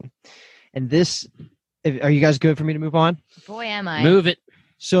scene. And this, are you guys good for me to move on? Boy, am I. Move it.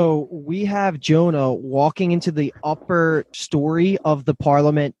 So we have Jonah walking into the upper story of the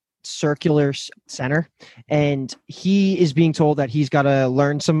Parliament Circular Center, and he is being told that he's got to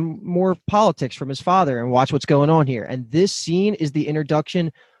learn some more politics from his father and watch what's going on here. And this scene is the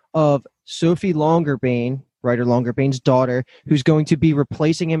introduction of Sophie Longerbane, writer Longerbane's daughter, who's going to be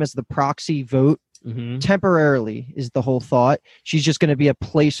replacing him as the proxy vote temporarily, is the whole thought. She's just going to be a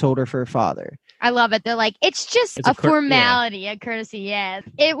placeholder for her father. I love it. They're like, it's just a formality, a courtesy. Yeah.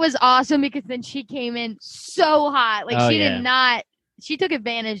 It was awesome because then she came in so hot. Like did not, she took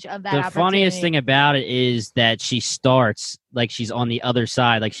advantage of that. The funniest thing about it is that she starts like she's on the other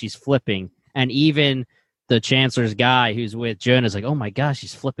side, like she's flipping. And even the chancellor's guy who's with Jonah is like, oh my gosh,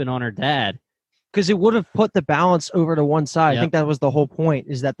 she's flipping on her dad. Because it would have put the balance over to one side. Yep. I think that was the whole point,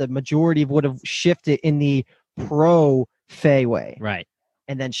 is that the majority would have shifted in the pro-Faye way. Right.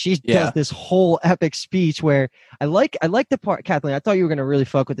 And then she does this whole epic speech where I like the part, Kathleen, I thought you were going to really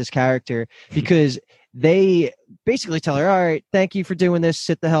fuck with this character because they basically tell her, all right, thank you for doing this.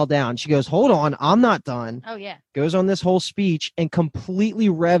 Sit the hell down. She goes, hold on, I'm not done. Oh, yeah. Goes on this whole speech and completely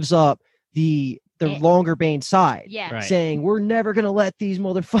revs up the the Longer Bane side, Yeah. Right. saying we're never gonna let these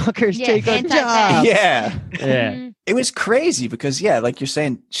motherfuckers Yeah, take our anti-Bane. job. Yeah. Yeah. Mhm. It was crazy because, yeah, like you're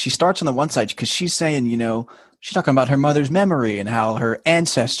saying, she starts on the one side because she's saying, she's talking about her mother's memory and how her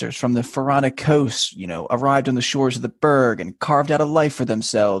ancestors from the Pharaonic coast, arrived on the shores of the Berg and carved out a life for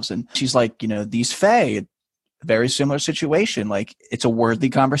themselves. And she's like, these Fae, very similar situation. Like, it's a worthy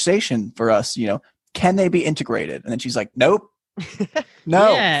conversation for us, can they be integrated? And then she's like, nope.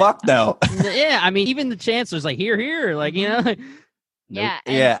 No, Yeah. fuck no. Yeah, I mean, even the chancellor's like, here, like, Yeah. and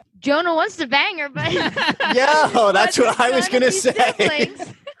Yeah. Jonah wants to bang her, but Yo, that's what I was going to say.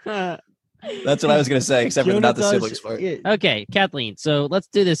 Siblings. That's what I was going to say, except for Jonah not the does- siblings part. yeah, Okay, Kathleen. So let's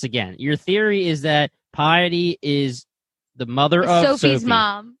do this again. Your theory is that Piety is the mother of Sophie's Sophie.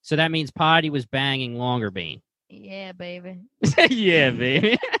 mom. So that means Piety was banging Longerbane. Yeah, baby. Yeah,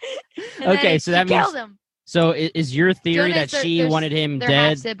 baby. And Okay, then so she that means- killed him. So is your theory Jonas, that she there's- wanted him They're half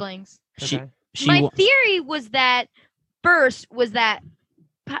dead? siblings. She, okay. she My wa- theory was that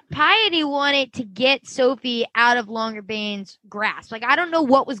Piety wanted to get Sophie out of Longerbane's grasp. Like, I don't know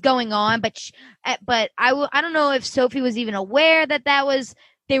what was going on, but I don't know if Sophie was even aware that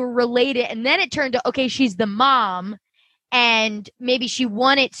they were related. And then it turned to, okay, she's the mom, and maybe she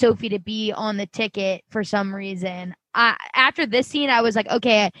wanted Sophie to be on the ticket for some reason. After this scene, I was like,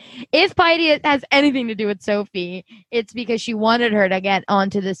 okay, if Piety has anything to do with Sophie, it's because she wanted her to get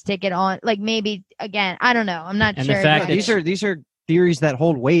onto this ticket like, maybe, again, I don't know. I'm not And the sure. fact exactly. that These are theories that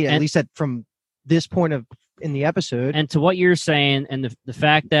hold weight, at And- least from this point in the episode. and to what you're saying, and the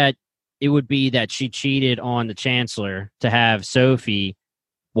fact that it would be that she cheated on the chancellor to have Sophie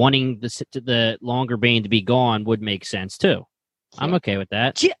wanting the Longerbane to be gone would make sense too. I'm okay with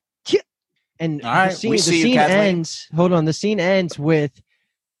that. And All right, the scene, we the see you, scene Kathleen. ends. Hold on, the scene ends with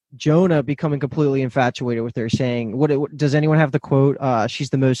Jonah becoming completely infatuated with her, saying, "What does anyone have the quote?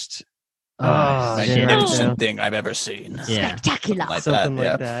 She's the most Magnificent thing I've ever seen. Yeah. Spectacular. Like something that, yeah.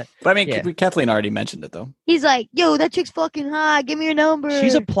 like that." But I mean, Yeah. Kathleen already mentioned it, though. He's like, yo, that chick's fucking hot. Give me your number.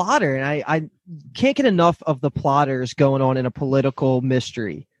 She's a plotter, and I can't get enough of the plotters going on in a political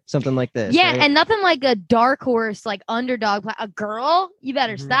mystery, something like this. yeah, right? and nothing like a dark horse, like underdog. A girl, you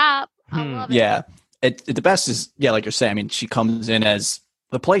better Mhm. stop. I Hmm. love it. Yeah. The best is, yeah, like you're saying, I mean, she comes in as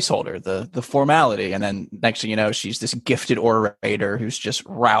the placeholder, the formality, and then next thing you know, she's this gifted orator who's just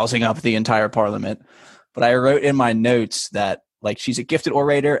rousing up the entire parliament. But I wrote in my notes that, like, she's a gifted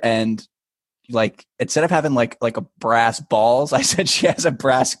orator, and, like, instead of having like a brass balls, I said she has a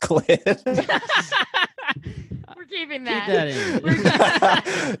brass clit. We're keeping Keep that. that in. We're keeping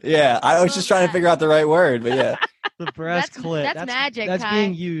that. Yeah, I was just trying to figure out the right word, but yeah. the brass That's- clit. that's magic, That's Kai.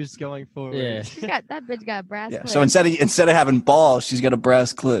 being used going forward. Yeah. That bitch got a brass. Yeah. clit. So instead of having balls, she's got a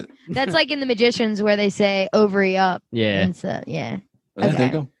brass clit. That's like in The Magicians where they say ovary up. Yeah, And so, yeah. Yeah, there Okay.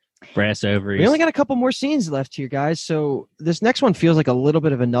 you go. brass ovaries. We only got a couple more scenes left here, guys. So this next one feels like a little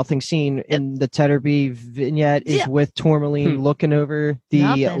bit of a nothing scene. In the Tetterby vignette is Yeah. with Tourmaline looking over the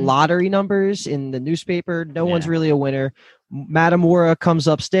Nothing. lottery numbers in the newspaper. No one's Yeah. really a winner. Madame Mora comes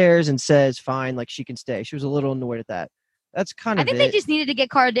upstairs and says, "Fine, like she can stay." She was a little annoyed at that. That's kind I of think it. they just needed to get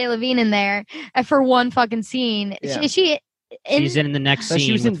Cara Delevingne in there for one fucking scene. Yeah. Is she She's in the next But she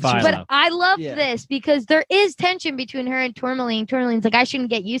scene was with in- she was- Philo. But I love Yeah. this because there is tension between her and Tourmaline. Tourmaline's like, I shouldn't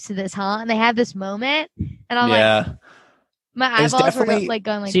get used to this, huh? And they have this moment, and I'm like, Yeah. my It's eyeballs were definitely- like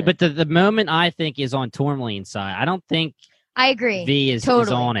going like. See, this. but the moment I think is on Tourmaline's side. I don't think I agree. V is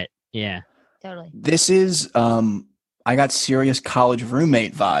Totally. on it. Yeah. Totally. This is I got serious college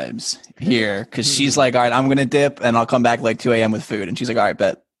roommate vibes here because she's like, all right, I'm gonna dip and I'll come back like 2 a.m. with food, and she's like, all right,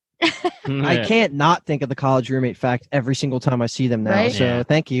 bet. I can't not think of the college roommate fact every single time I see them now. Right? So Yeah.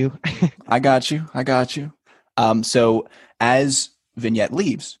 thank you. I got you. So as Vignette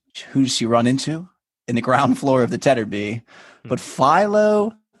leaves, who does she run into? In the ground floor of the Tetterby. But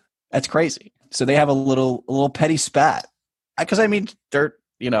Philo, that's crazy. So they have a little petty spat. Because I mean, they're,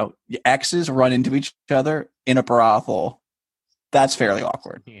 exes run into each other in a brothel. That's fairly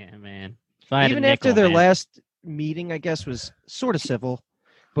awkward. Yeah, man. If I had a Even after nickel, their man. last meeting, I guess was sort of civil.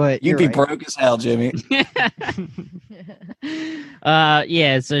 But You'd you're be right. broke as hell, Jimmy.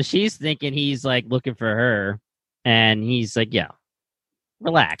 Yeah, so she's thinking he's like looking for her, and he's like, yeah,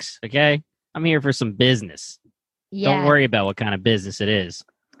 relax, okay? I'm here for some business. yeah. Don't worry about what kind of business it is.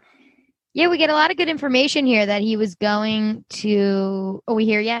 Yeah, we get a lot of good information here that he was going to. Are we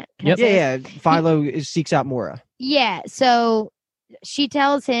here yet? Can I Yep. say Yeah, this? yeah. Philo seeks out Mora. Yeah. So she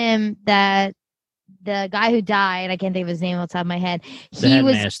tells him that the guy who died, I can't think of his name off the top of my head, The he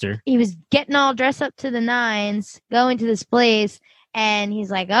was headmaster. getting all dressed up to the nines, going to this place, And he's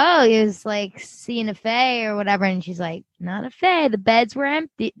like, oh, he was like seeing a fae or whatever. And she's like, not a fae. The beds were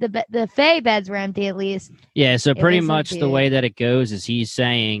empty. The fae beds were empty, at least. Yeah, so pretty was much the empty. way that it goes is he's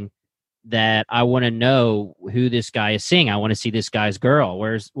saying that I want to know who this guy is seeing. I want to see this guy's girl.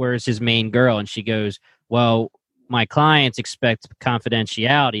 Where's his main girl? And she goes, well, my clients expect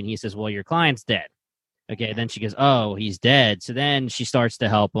confidentiality. And he says, well, your client's dead. Okay, then she goes, oh, he's dead. So then she starts to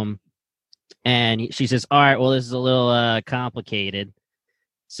help him. And she says, all right, well, this is a little complicated.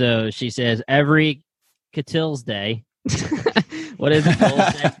 So she says, every Catil's Day. What is it?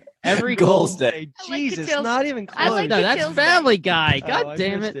 Goals Day? Every Goals Goals Day. I like Jesus, Catil's- not even I close. like No, that's Catil's Day. Family Guy. Oh, God I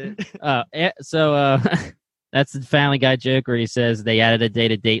damn missed it. So that's the Family Guy joke where he says they added a day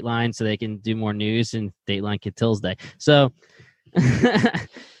to Dateline so they can do more news, and Dateline Catil's Day. So,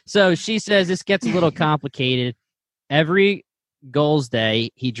 so she says this gets a little complicated. Every Goals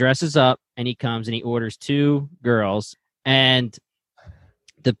Day, he dresses up and he comes and he orders 2 girls. And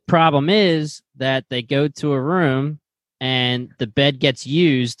the problem is that they go to a room and the bed gets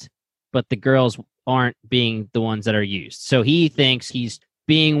used, but the girls aren't being the ones that are used. So he thinks he's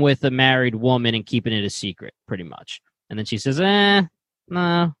being with a married woman and keeping it a secret, pretty much. And then she says, no,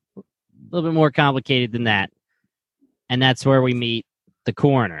 a little bit more complicated than that. And that's where we meet the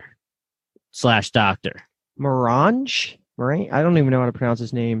coroner / doctor. Morange? Right? I don't even know how to pronounce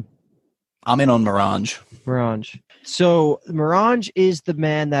his name. I'm in on Morange. Morange. So Morange is the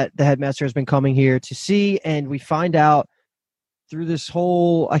man that the headmaster has been coming here to see, and we find out through this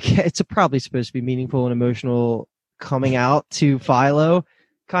whole, it's probably supposed to be meaningful and emotional coming out to Philo,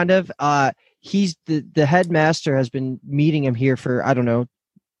 kind of. He's the headmaster has been meeting him here for, I don't know,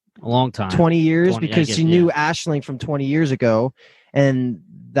 A long time. 20 years 20, I because guess, he knew Ashling from 20 years ago, and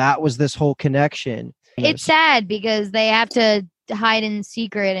that was this whole connection. It's sad because they have to hide in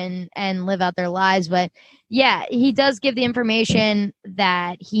secret and live out their lives. But yeah, he does give the information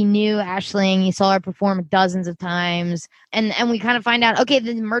that he knew Ashling. He saw her perform dozens of times. And we kind of find out, okay,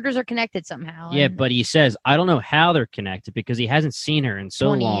 the murders are connected somehow. Yeah, And but he says, I don't know how they're connected because he hasn't seen her in so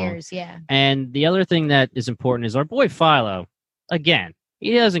 20 long. years, yeah. And the other thing that is important is our boy Philo. Again,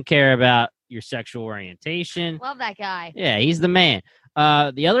 he doesn't care about your sexual orientation. Love that guy. Yeah, he's the man.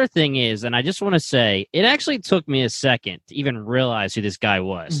 The other thing is, and I just want to say, it actually took me a second to even realize who this guy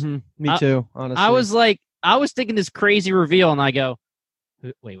was. Mhm. Me too, honestly. I was thinking this crazy reveal, and I go,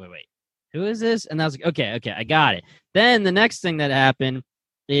 wait, who is this? And I was like, okay, I got it. Then the next thing that happened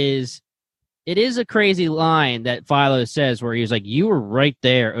is, it is a crazy line that Philo says where he was like, you were right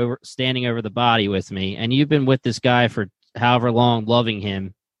there standing over the body with me, and you've been with this guy for however long, loving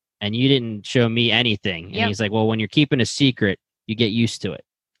him, and you didn't show me anything. And Yep. he's like, well, when you're keeping a secret, you get used to it.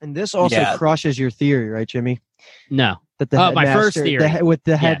 And this also Yeah. crushes your theory, right, Jimmy? No, That the my first headmaster- theory. with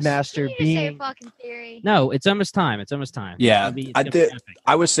the Yes. headmaster You say a being fucking theory. no, it's almost time. It's almost time. Yeah, It's I gonna be did- epic.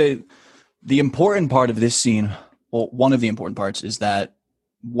 I would say the important part of this scene, well, one of the important parts is that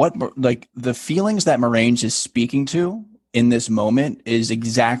the feelings that Morange is speaking to in this moment is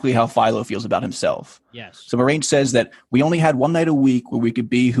exactly how Philo feels about himself. Yes. So Morange says that we only had one night a week where we could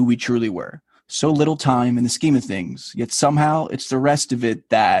be who we truly were. So little time in the scheme of things, yet somehow it's the rest of it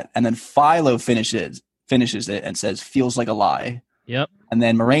that, and then Philo finishes it and says, feels like a lie. Yep. And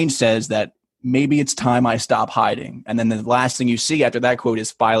then Morange says that maybe it's time I stop hiding. And then the last thing you see after that quote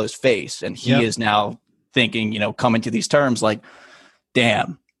is Philo's face. And he Yep. is now thinking, coming to these terms like,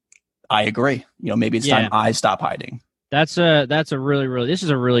 damn, I agree. Maybe it's time I stop hiding. That's a really, this is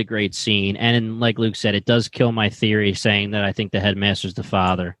a really great scene. And like Luke said, it does kill my theory saying that I think the headmaster's the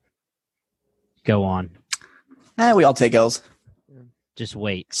father. Go on. We all take L's, Just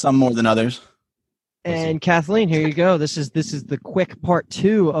wait. some more than others. And Kathleen, here you go. This is the quick part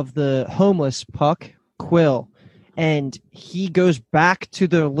 2 of the homeless Puck Quill, and he goes back to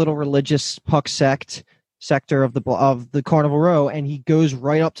the little religious Puck sector of the Carnival Row, and he goes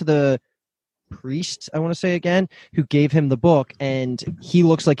right up to the priest, I want to say again, who gave him the book, and he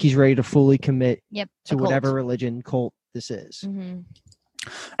looks like he's ready to fully commit Yep. to a cult. whatever religion cult this is. Mhm.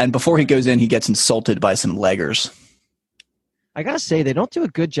 And before he goes in, he gets insulted by some leggers. I gotta say, they don't do a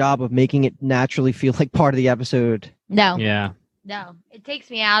good job of making it naturally feel like part of the episode. No, Yeah. no. It takes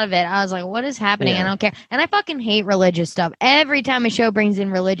me out of it. I was like, what is happening? Yeah. I don't care. And I fucking hate religious stuff. Every time a show brings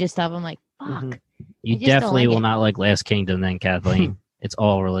in religious stuff, I'm like, fuck. Mhm. You I just don't definitely like will it. not like Last Kingdom then, Kathleen. It's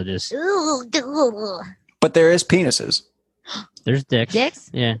all religious. Ugh. But there is penises. There's dicks. Dicks?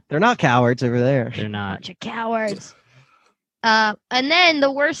 Yeah, They're not cowards over there. they're not. Bunch of cowards. And then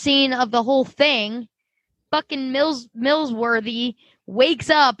the worst scene of the whole thing, fucking Millsworthy wakes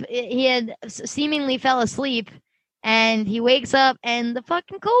up. He had seemingly fell asleep, and he wakes up, and the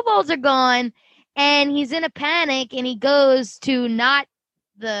fucking kobolds are gone. And he's in a panic, and he goes to not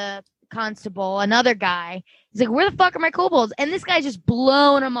the constable, another guy. He's like, where the fuck are my kobolds? And this guy's just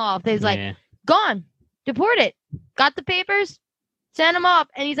blowing him off. He's like, gone, deported, got the papers, send him off.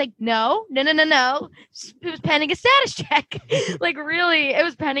 And he's like, no. It was pending a status check. Like, really, it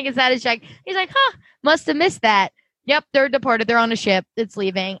was pending a status check. He's like, must have missed that. Yep, they're deported. They're on a ship. It's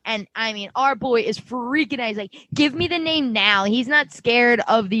leaving. And I mean, our boy is freaking out. He's like, give me the name now. He's not scared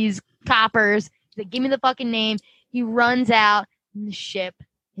of these coppers. He's like, give me the fucking name. He runs out, and the ship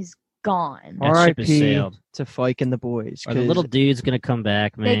is gone. R.I.P. to Fike and the boys. Are the little dude's going to come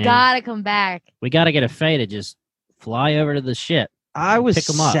back, man? They got to come back. We got to get a Faye to just fly over to the ship. I was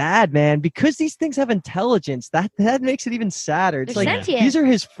sad, man, because these things have intelligence. That makes it even sadder. It's They're like sentient. These are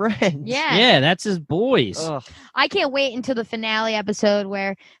his friends. Yeah, that's his boys. Ugh. I can't wait until the finale episode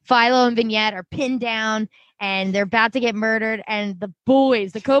where Philo and Vignette are pinned down and they're about to get murdered, and the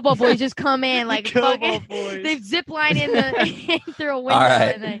Kobold boys, just come in like fucking. They zipline in through a window. All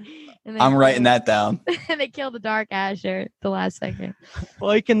right. And I'm writing that down. And they kill the Dark Asher the last second.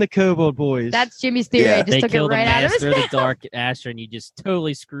 Fike and the Kobold boys. That's Jimmy's theory. Yeah. I just They took it killed right the out of his master of mouth. the Dark Asher, and you just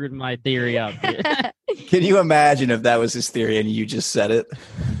totally screwed my theory up. Can you imagine if that was his theory and you just said it?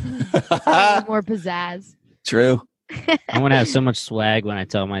 More pizzazz. True. I'm going to have so much swag when I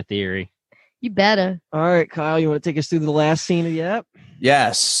tell my theory. You better. All right, Kyle, you want to take us through the last scene of the app?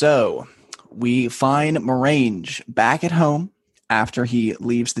 Yes. So we find Morange back at home after he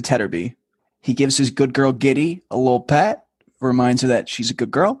leaves the Tetterby. He gives his good girl Giddy a little pat, reminds her that she's a good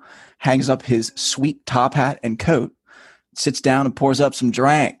girl, hangs up his sweet top hat and coat, sits down and pours up some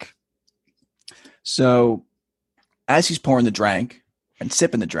drank. So as he's pouring the drank and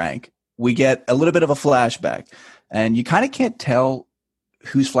sipping the drank, we get a little bit of a flashback. And you kind of can't tell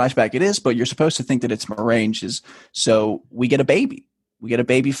whose flashback it is, but you're supposed to think that it's Morange's. So we get a baby. We get a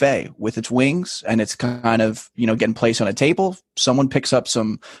baby Faye with its wings, and it's kind of, getting placed on a table. Someone picks up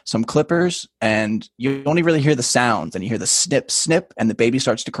some clippers, and you only really hear the sounds, and you hear the snip, snip, and the baby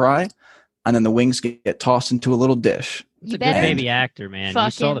starts to cry, and then the wings get tossed into a little dish. It's a good baby actor, man. You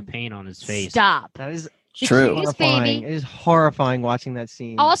saw the pain on his face. Stop. That is True. horrifying. It is horrifying watching that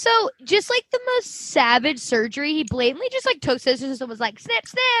scene. Also, just like the most savage surgery, he blatantly just like took scissors and was like, snip,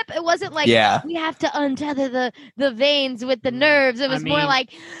 snip. It wasn't like, we have to untether the veins with the nerves. It was more like,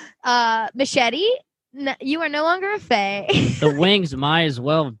 machete, you are no longer a Fae. The wings might as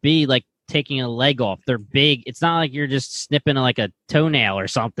well be like taking a leg off. They're big. It's not like you're just snipping like a toenail or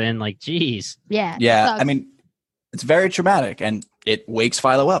something. Like, geez. Yeah. Yeah. I mean, it's very traumatic, and it wakes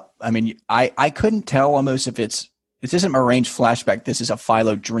Philo up. I mean, I couldn't tell almost if this isn't Morange flashback. This is a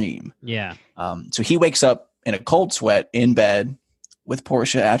Philo dream. Yeah. So he wakes up in a cold sweat in bed with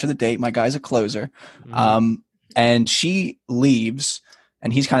Portia after the date. My guy's a closer. Mm-hmm. And she leaves,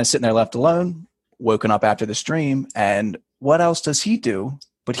 and he's kind of sitting there left alone, woken up after the stream. And what else does he do?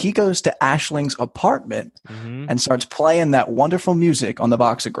 But he goes to Ashling's apartment and starts playing that wonderful music on the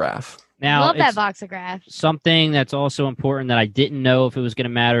boxograph. Now, love that boxograph. Something that's also important that I didn't know if it was going to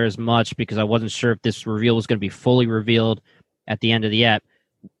matter as much because I wasn't sure if this reveal was going to be fully revealed at the end of the app.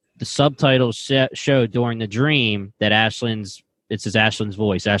 The subtitles show during the dream that Ashlyn's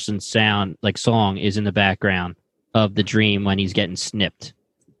voice, Ashlyn's sound, like song, is in the background of the dream when he's getting snipped.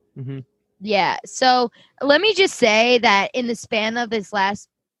 Mm-hmm. Yeah. So let me just say that in the span of this last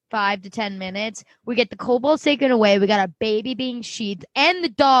 5 to 10 minutes, we get the kobolds taken away. We got a baby being sheathed and the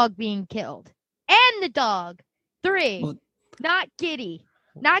dog being killed. And the dog. 3. Well, not Giddy.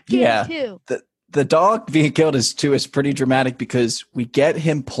 Not Giddy 2. The dog being killed is pretty dramatic because we get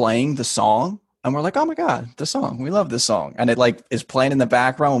him playing the song and we're like, oh my God, the song. We love this song. And it like is playing in the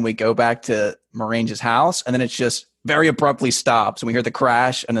background when we go back to Morange's house, and then it's just very abruptly stops and we hear the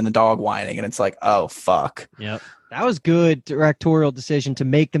crash and then the dog whining, and it's like, oh fuck. Yep. That was good directorial decision to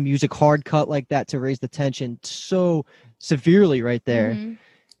make the music hard cut like that to raise the tension so severely right there. Mm-hmm.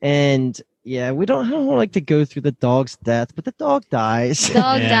 And yeah, I don't like to go through the dog's death, but the dog dies. The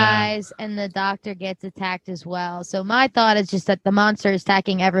dog dies and the doctor gets attacked as well. So my thought is just that the monster is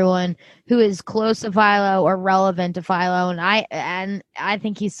attacking everyone who is close to Philo or relevant to Philo. And I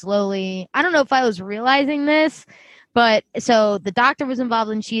think he's slowly, I don't know if Philo's realizing this, but so the doctor was involved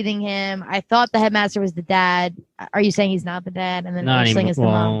in sheathing him. I thought the headmaster was the dad. Are you saying he's not the dad? And then Ashling is the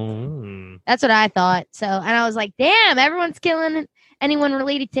mom. That's what I thought. So, and I was like, damn, everyone's killing anyone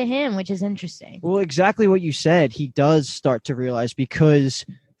related to him, which is interesting. Well, exactly what you said. He does start to realize because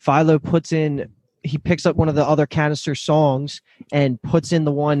Philo he picks up one of the other canister songs and puts in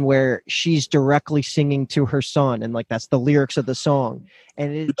the one where she's directly singing to her son. And like, that's the lyrics of the song.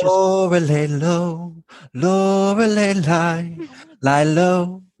 And it just... Lorelei low, Lorelei lie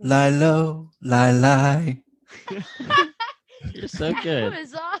low, lie low, lie, lie. You're so That good.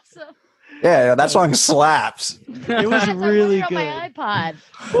 was awesome. Yeah, that song slaps. It was I really want it good. on my iPod.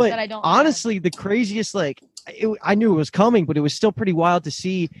 But that I don't honestly, the craziest, I knew it was coming, but it was still pretty wild to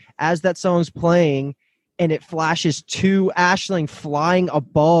see as that song's playing and it flashes to Aisling flying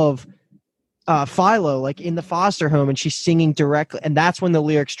above Philo, like in the foster home, and she's singing directly. And that's when the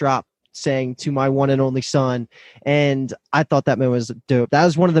lyrics drop saying to my one and only son. And I thought that man was dope. That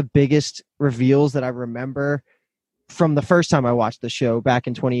was one of the biggest reveals that I remember from the first time I watched the show back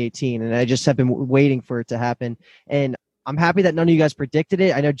in 2018. And I just have been waiting for it to happen. And I'm happy that none of you guys predicted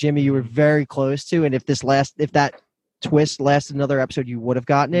it. I know, Jimmy, you were very close to, and if that twist lasted another episode, you would have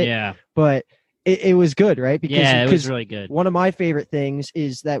gotten it. Yeah. But it was good, right? Because Yeah, it was really good. one of my favorite things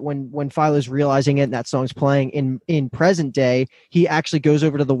is that when Philo's realizing it and that song's playing in present day, he actually goes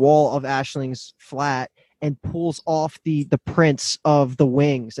over to the wall of Aisling's flat and pulls off the prints of the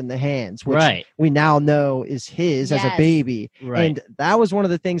wings and the hands, which Right. we now know is his as a Yes. baby. Right. And that was one of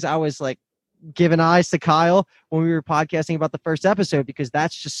the things I was like giving eyes to Kyle when we were podcasting about the first episode, because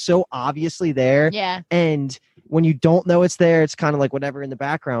that's just so obviously there. Yeah. And when you don't know it's there, it's kind of like whatever in the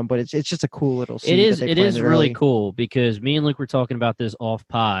background, but it's just a cool little scene. It is. that they It is planted really early. cool because me and Luke were talking about this off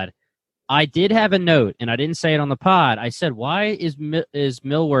pod. I did have a note, and I didn't say it on the pod. I said, "Why is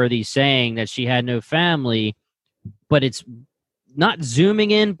Millworthy saying that she had no family?" But it's not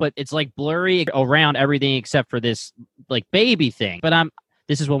zooming in, but it's like blurry around everything except for this like baby thing. But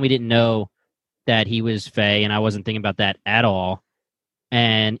this is when we didn't know that he was Fae, and I wasn't thinking about that at all.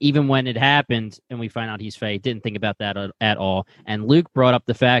 And even when it happened and we find out he's Fae, didn't think about that at all. And Luke brought up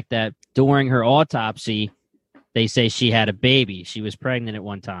the fact that during her autopsy, they say she had a baby. She was pregnant at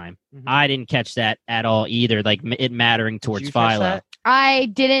one time. Mhm. I didn't catch that at all either, like it mattering Did towards you catch Philo. that? I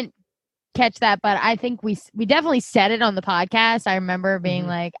didn't catch that, but I think we definitely said it on the podcast. I remember being Mhm.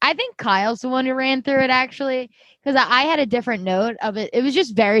 like, I think Kyle's the one who ran through it actually, because I had a different note of it. It was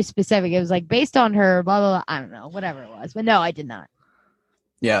just very specific. It was like based on her, blah, blah, blah. I don't know, whatever it was. But no, I did not.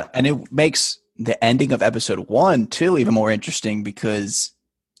 Yeah, and it makes the ending of episode 1 too even more interesting because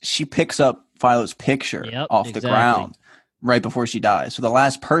she picks up Philo's picture Yep, off the exactly. ground right before she dies. So the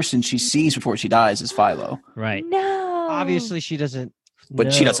last person she sees before she dies is Philo. Right. No. Obviously, she doesn't.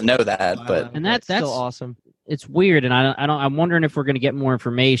 But she doesn't know that. But And that's that's still awesome. it's weird, and I'm wondering if we're going to get more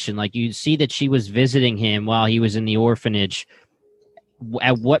information. Like you see that she was visiting him while he was in the orphanage.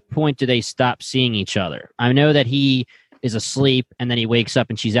 At what point do they stop seeing each other? I know that he is asleep, and then he wakes up,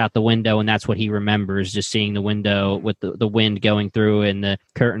 and she's out the window, and that's what he remembers, just seeing the window with the wind going through and the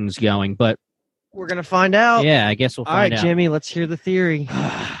curtains going. But We're gonna find out. yeah, I guess we'll All right, find out. Jimmy, let's hear the theory.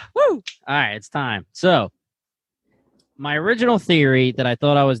 Woo! All right, it's time. So, my original theory that I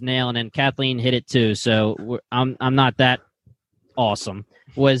thought I was nailing, and Kathleen hit it too. So I'm not that awesome.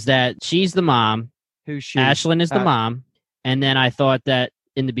 Was that she's the mom? Who's she? Aisling is the Ash- mom, and then I thought that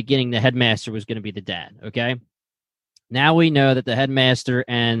in the beginning the headmaster was going to be the dad. Okay. Now we know that the headmaster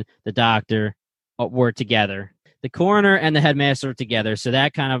and the doctor were together. The coroner and the headmaster are together, so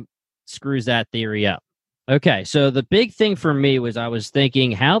that kind of screws that theory up. Okay, so the big thing for me was I was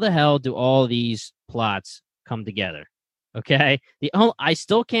thinking, how the hell do all these plots come together? Okay, I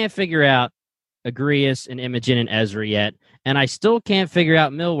still can't figure out Agrias and Imogen and Ezra yet, and I still can't figure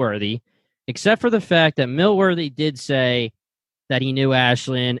out Millworthy, except for the fact that Millworthy did say that he knew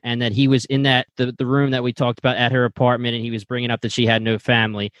Aisling and that he was in the room that we talked about at her apartment, and he was bringing up that she had no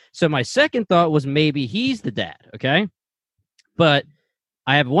family. So my second thought was maybe he's the dad, okay? But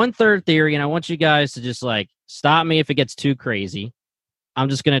I have one third theory, and I want you guys to just like stop me if it gets too crazy. I'm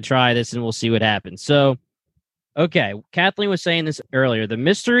just going to try this, and we'll see what happens. So, okay, Kathleen was saying this earlier. The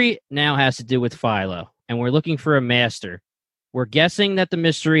mystery now has to do with Philo, and we're looking for a master. We're guessing that the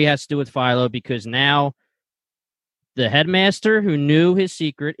mystery has to do with Philo because now the headmaster who knew his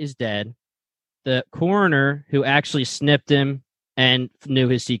secret is dead. The coroner who actually snipped him and knew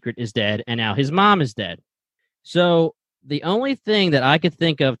his secret is dead. And now his mom is dead. So the only thing that I could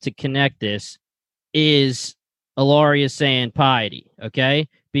think of to connect this is Ilaria saying piety, okay?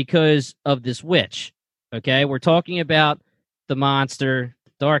 Because of this witch, okay? We're talking about the monster,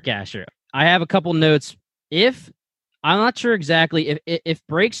 Dark Asher. I have a couple notes. I'm not sure exactly if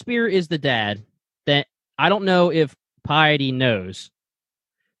Breakspear is the dad, then I don't know if Piety knows,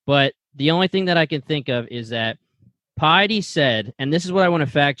 but the only thing that I can think of is that Piety said, and this is what I want to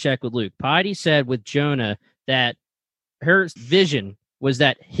fact check with Luke. Piety said with Jonah that her vision was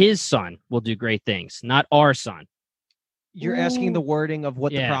that his son will do great things, not our son. You're asking the wording of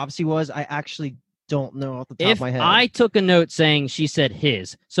what Yeah. the prophecy was. I actually don't know off the top If of my head. I took a note saying she said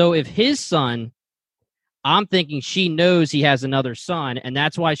his, so if his son, I'm thinking she knows he has another son, and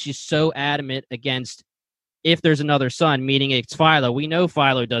that's why she's so adamant against if there's another son, meaning it's Philo. We know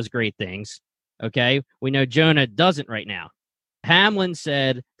Philo does great things, okay? We know Jonah doesn't right now. Hamlin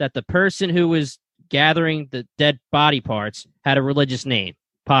said that the person who was gathering the dead body parts had a religious name.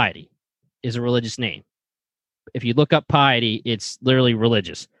 Piety is a religious name. If you look up piety, it's literally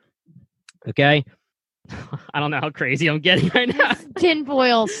religious, okay? I don't know how crazy I'm getting right now.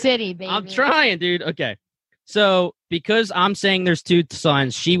 Tinfoil City, baby. I'm trying, dude. Okay. So, because I'm saying there's two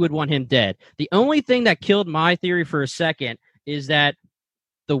sons, she would want him dead. The only thing that killed my theory for a second is that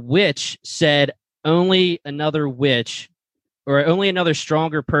the witch said only another witch or only another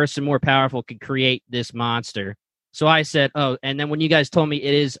stronger person, more powerful, could create this monster. So I said, oh, and then when you guys told me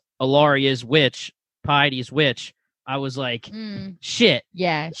it is Alaria's witch, Piety's witch, I was like, shit.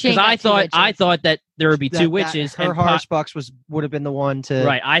 Yeah. Because I thought that there would be two witches. Her Harshbucks would have been the one to...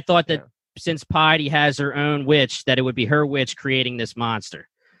 Right. I thought that since Piety has her own witch, that it would be her witch creating this monster.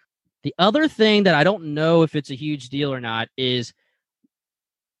 The other thing that I don't know if it's a huge deal or not is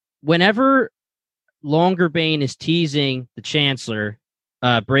whenever Longerbane is teasing the Chancellor,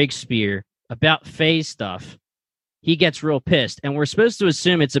 Breakspear, about Faye stuff, he gets real pissed. And we're supposed to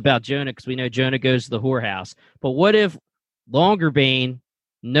assume it's about Jonah because we know Jonah goes to the whorehouse. But what if Longerbane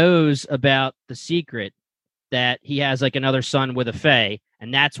knows about the secret that he has like another son with a Fae,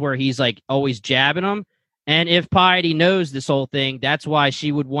 and that's where he's like always jabbing him? And if Piety knows this whole thing, that's why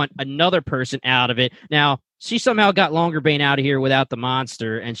she would want another person out of it. Now, she somehow got Longerbane out of here without the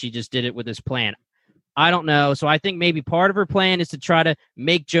monster, and she just did it with this plan. I don't know. So I think maybe part of her plan is to try to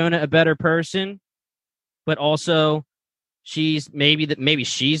make Jonah a better person, but also maybe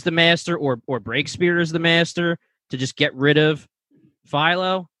she's the master, or Breakspear is the master to just get rid of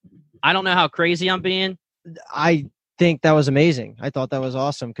Philo. I don't know how crazy I'm being. I think that was amazing. I thought that was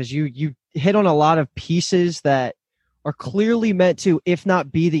awesome because you hit on a lot of pieces that are clearly meant to, if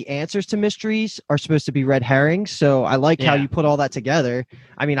not be the answers to mysteries, are supposed to be red herrings. So I like how you put all that together.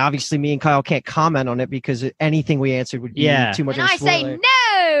 I mean, obviously me and Kyle can't comment on it because anything we answered would be too much of a spoiler. I say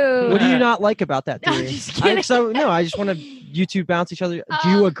no! What do you not like about that theory? No, I'm just kidding. I just want to you two bounce each other. Do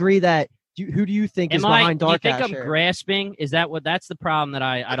you agree that who do you think is behind Dark Asher? Do you think I'm grasping? Is that that's the problem that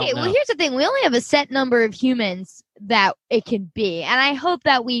I don't know? Well, here's the thing. We only have a set number of humans that it can be. And I hope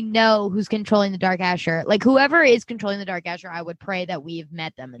that we know who's controlling the Dark Asher. Like, whoever is controlling the Dark Asher, I would pray that we've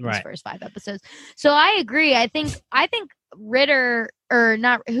met them in these first 5 episodes. So I agree. I think Ritter, or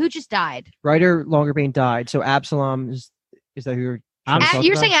not, who just died? Ryder Longerbane died. So Absalom is that who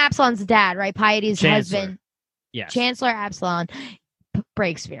you're saying Absalom's dad, right? Piety's Chancellor. husband. Yes. Chancellor Absalom.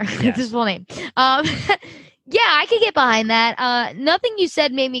 Breakspear. Yes. That's his full name. Yeah, I could get behind that. Nothing you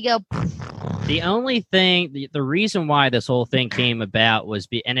said made me go. The only thing, the reason why this whole thing came about was,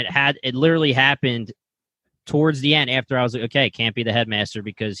 it literally happened towards the end after I was like, okay, can't be the headmaster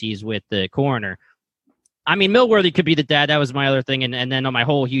because he's with the coroner. I mean, Millworthy could be the dad. That was my other thing. And then my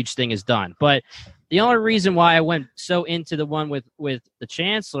whole huge thing is done. But the only reason why I went so into the one with the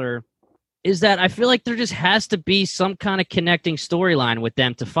Chancellor is that I feel like there just has to be some kind of connecting storyline with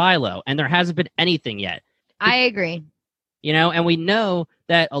them to Philo. And there hasn't been anything yet. I agree. You know, and we know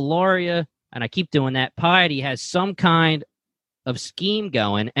that Alaria, and I keep doing that, Piety has some kind of scheme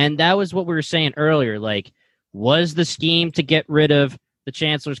going. And that was what we were saying earlier. Like, was the scheme to get rid of the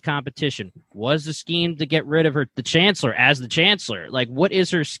Chancellor's competition? Was the scheme to get rid of the Chancellor as the Chancellor? Like, what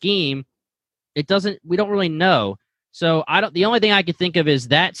is her scheme? We don't really know. So the only thing I could think of is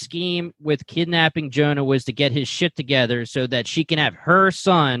that scheme with kidnapping Jonah was to get his shit together so that she can have her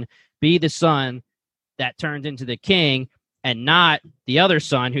son be the son that turns into the king and not the other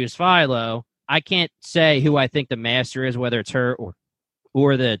son who's Philo. I can't say who I think the master is, whether it's her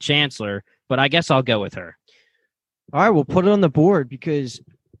or the Chancellor, but I guess I'll go with her. All right, we'll put it on the board because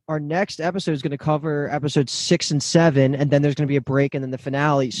our next episode is going to cover episodes 6 and 7, and then there's going to be a break and then the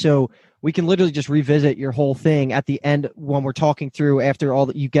finale. So we can literally just revisit your whole thing at the end when we're talking through after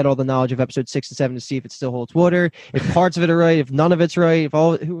you get all the knowledge of episode 6 and 7 to see if it still holds water, if parts of it are right, if none of it's right, if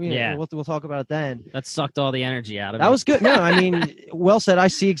all. We'll talk about it then. That sucked all the energy out of it. That was good. No, I mean, well said. I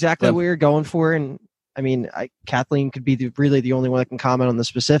see exactly what you're going for, and I mean, Kathleen could be really the only one that can comment on the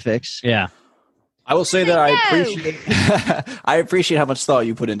specifics. Yeah. I will say that I appreciate how much thought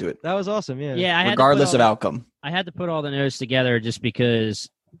you put into it. That was awesome. Yeah. Yeah. Regardless of outcome. I had to put all the notes together just because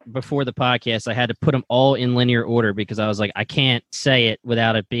before the podcast, I had to put them all in linear order because I was like, I can't say it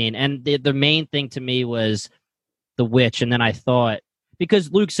without it being. And the main thing to me was the witch. And then I thought,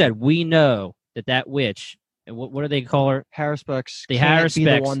 because Luke said, we know that witch, What do they call her? Harrispex The can't be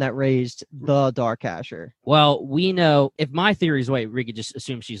the Harrispex. one that raised the Dark Asher. Well, we know if my theory is right, we could just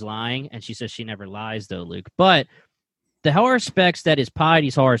assume she's lying, and she says she never lies, though, Luke. But the Harrispex that is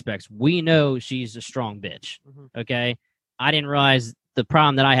Pity's Harrispex, we know she's a strong bitch. Okay, I didn't realize the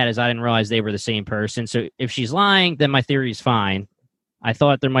problem that I had is I didn't realize they were the same person. So if she's lying, then my theory is fine. I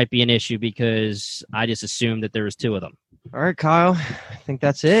thought there might be an issue because I just assumed that there was 2 of them. All right, Kyle. I think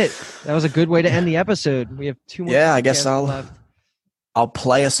that's it. That was a good way to end the episode. We have 2 more. Yeah, I guess left. I'll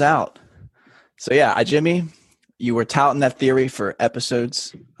play us out. So yeah, Jimmy, you were touting that theory for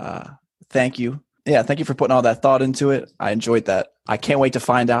episodes. Thank you. Yeah, thank you for putting all that thought into it. I enjoyed that. I can't wait to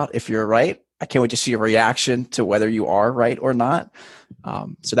find out if you're right. I can't wait to see your reaction to whether you are right or not.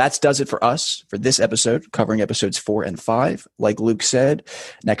 So that does it for us for this episode, covering episodes 4 and 5. Like Luke said,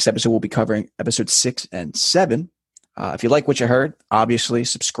 next episode we'll be covering episodes 6 and 7. If you like what you heard, obviously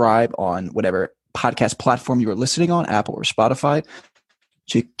subscribe on whatever podcast platform you are listening on, Apple or Spotify,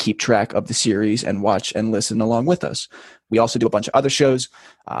 to keep track of the series and watch and listen along with us. We also do a bunch of other shows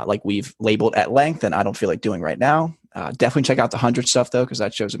like we've labeled at length and I don't feel like doing right now. Definitely check out the 100 stuff though, because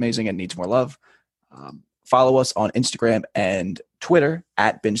that show's amazing and needs more love. Follow us on Instagram and Twitter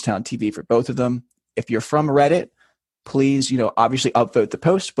at Bingetown TV for both of them. If you're from Reddit, please, obviously upvote the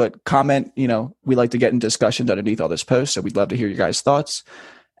post, but comment, we like to get in discussions underneath all this post. So we'd love to hear your guys' thoughts.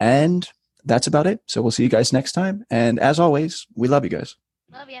 And that's about it. So we'll see you guys next time. And as always, we love you guys.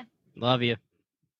 Love you. Love you.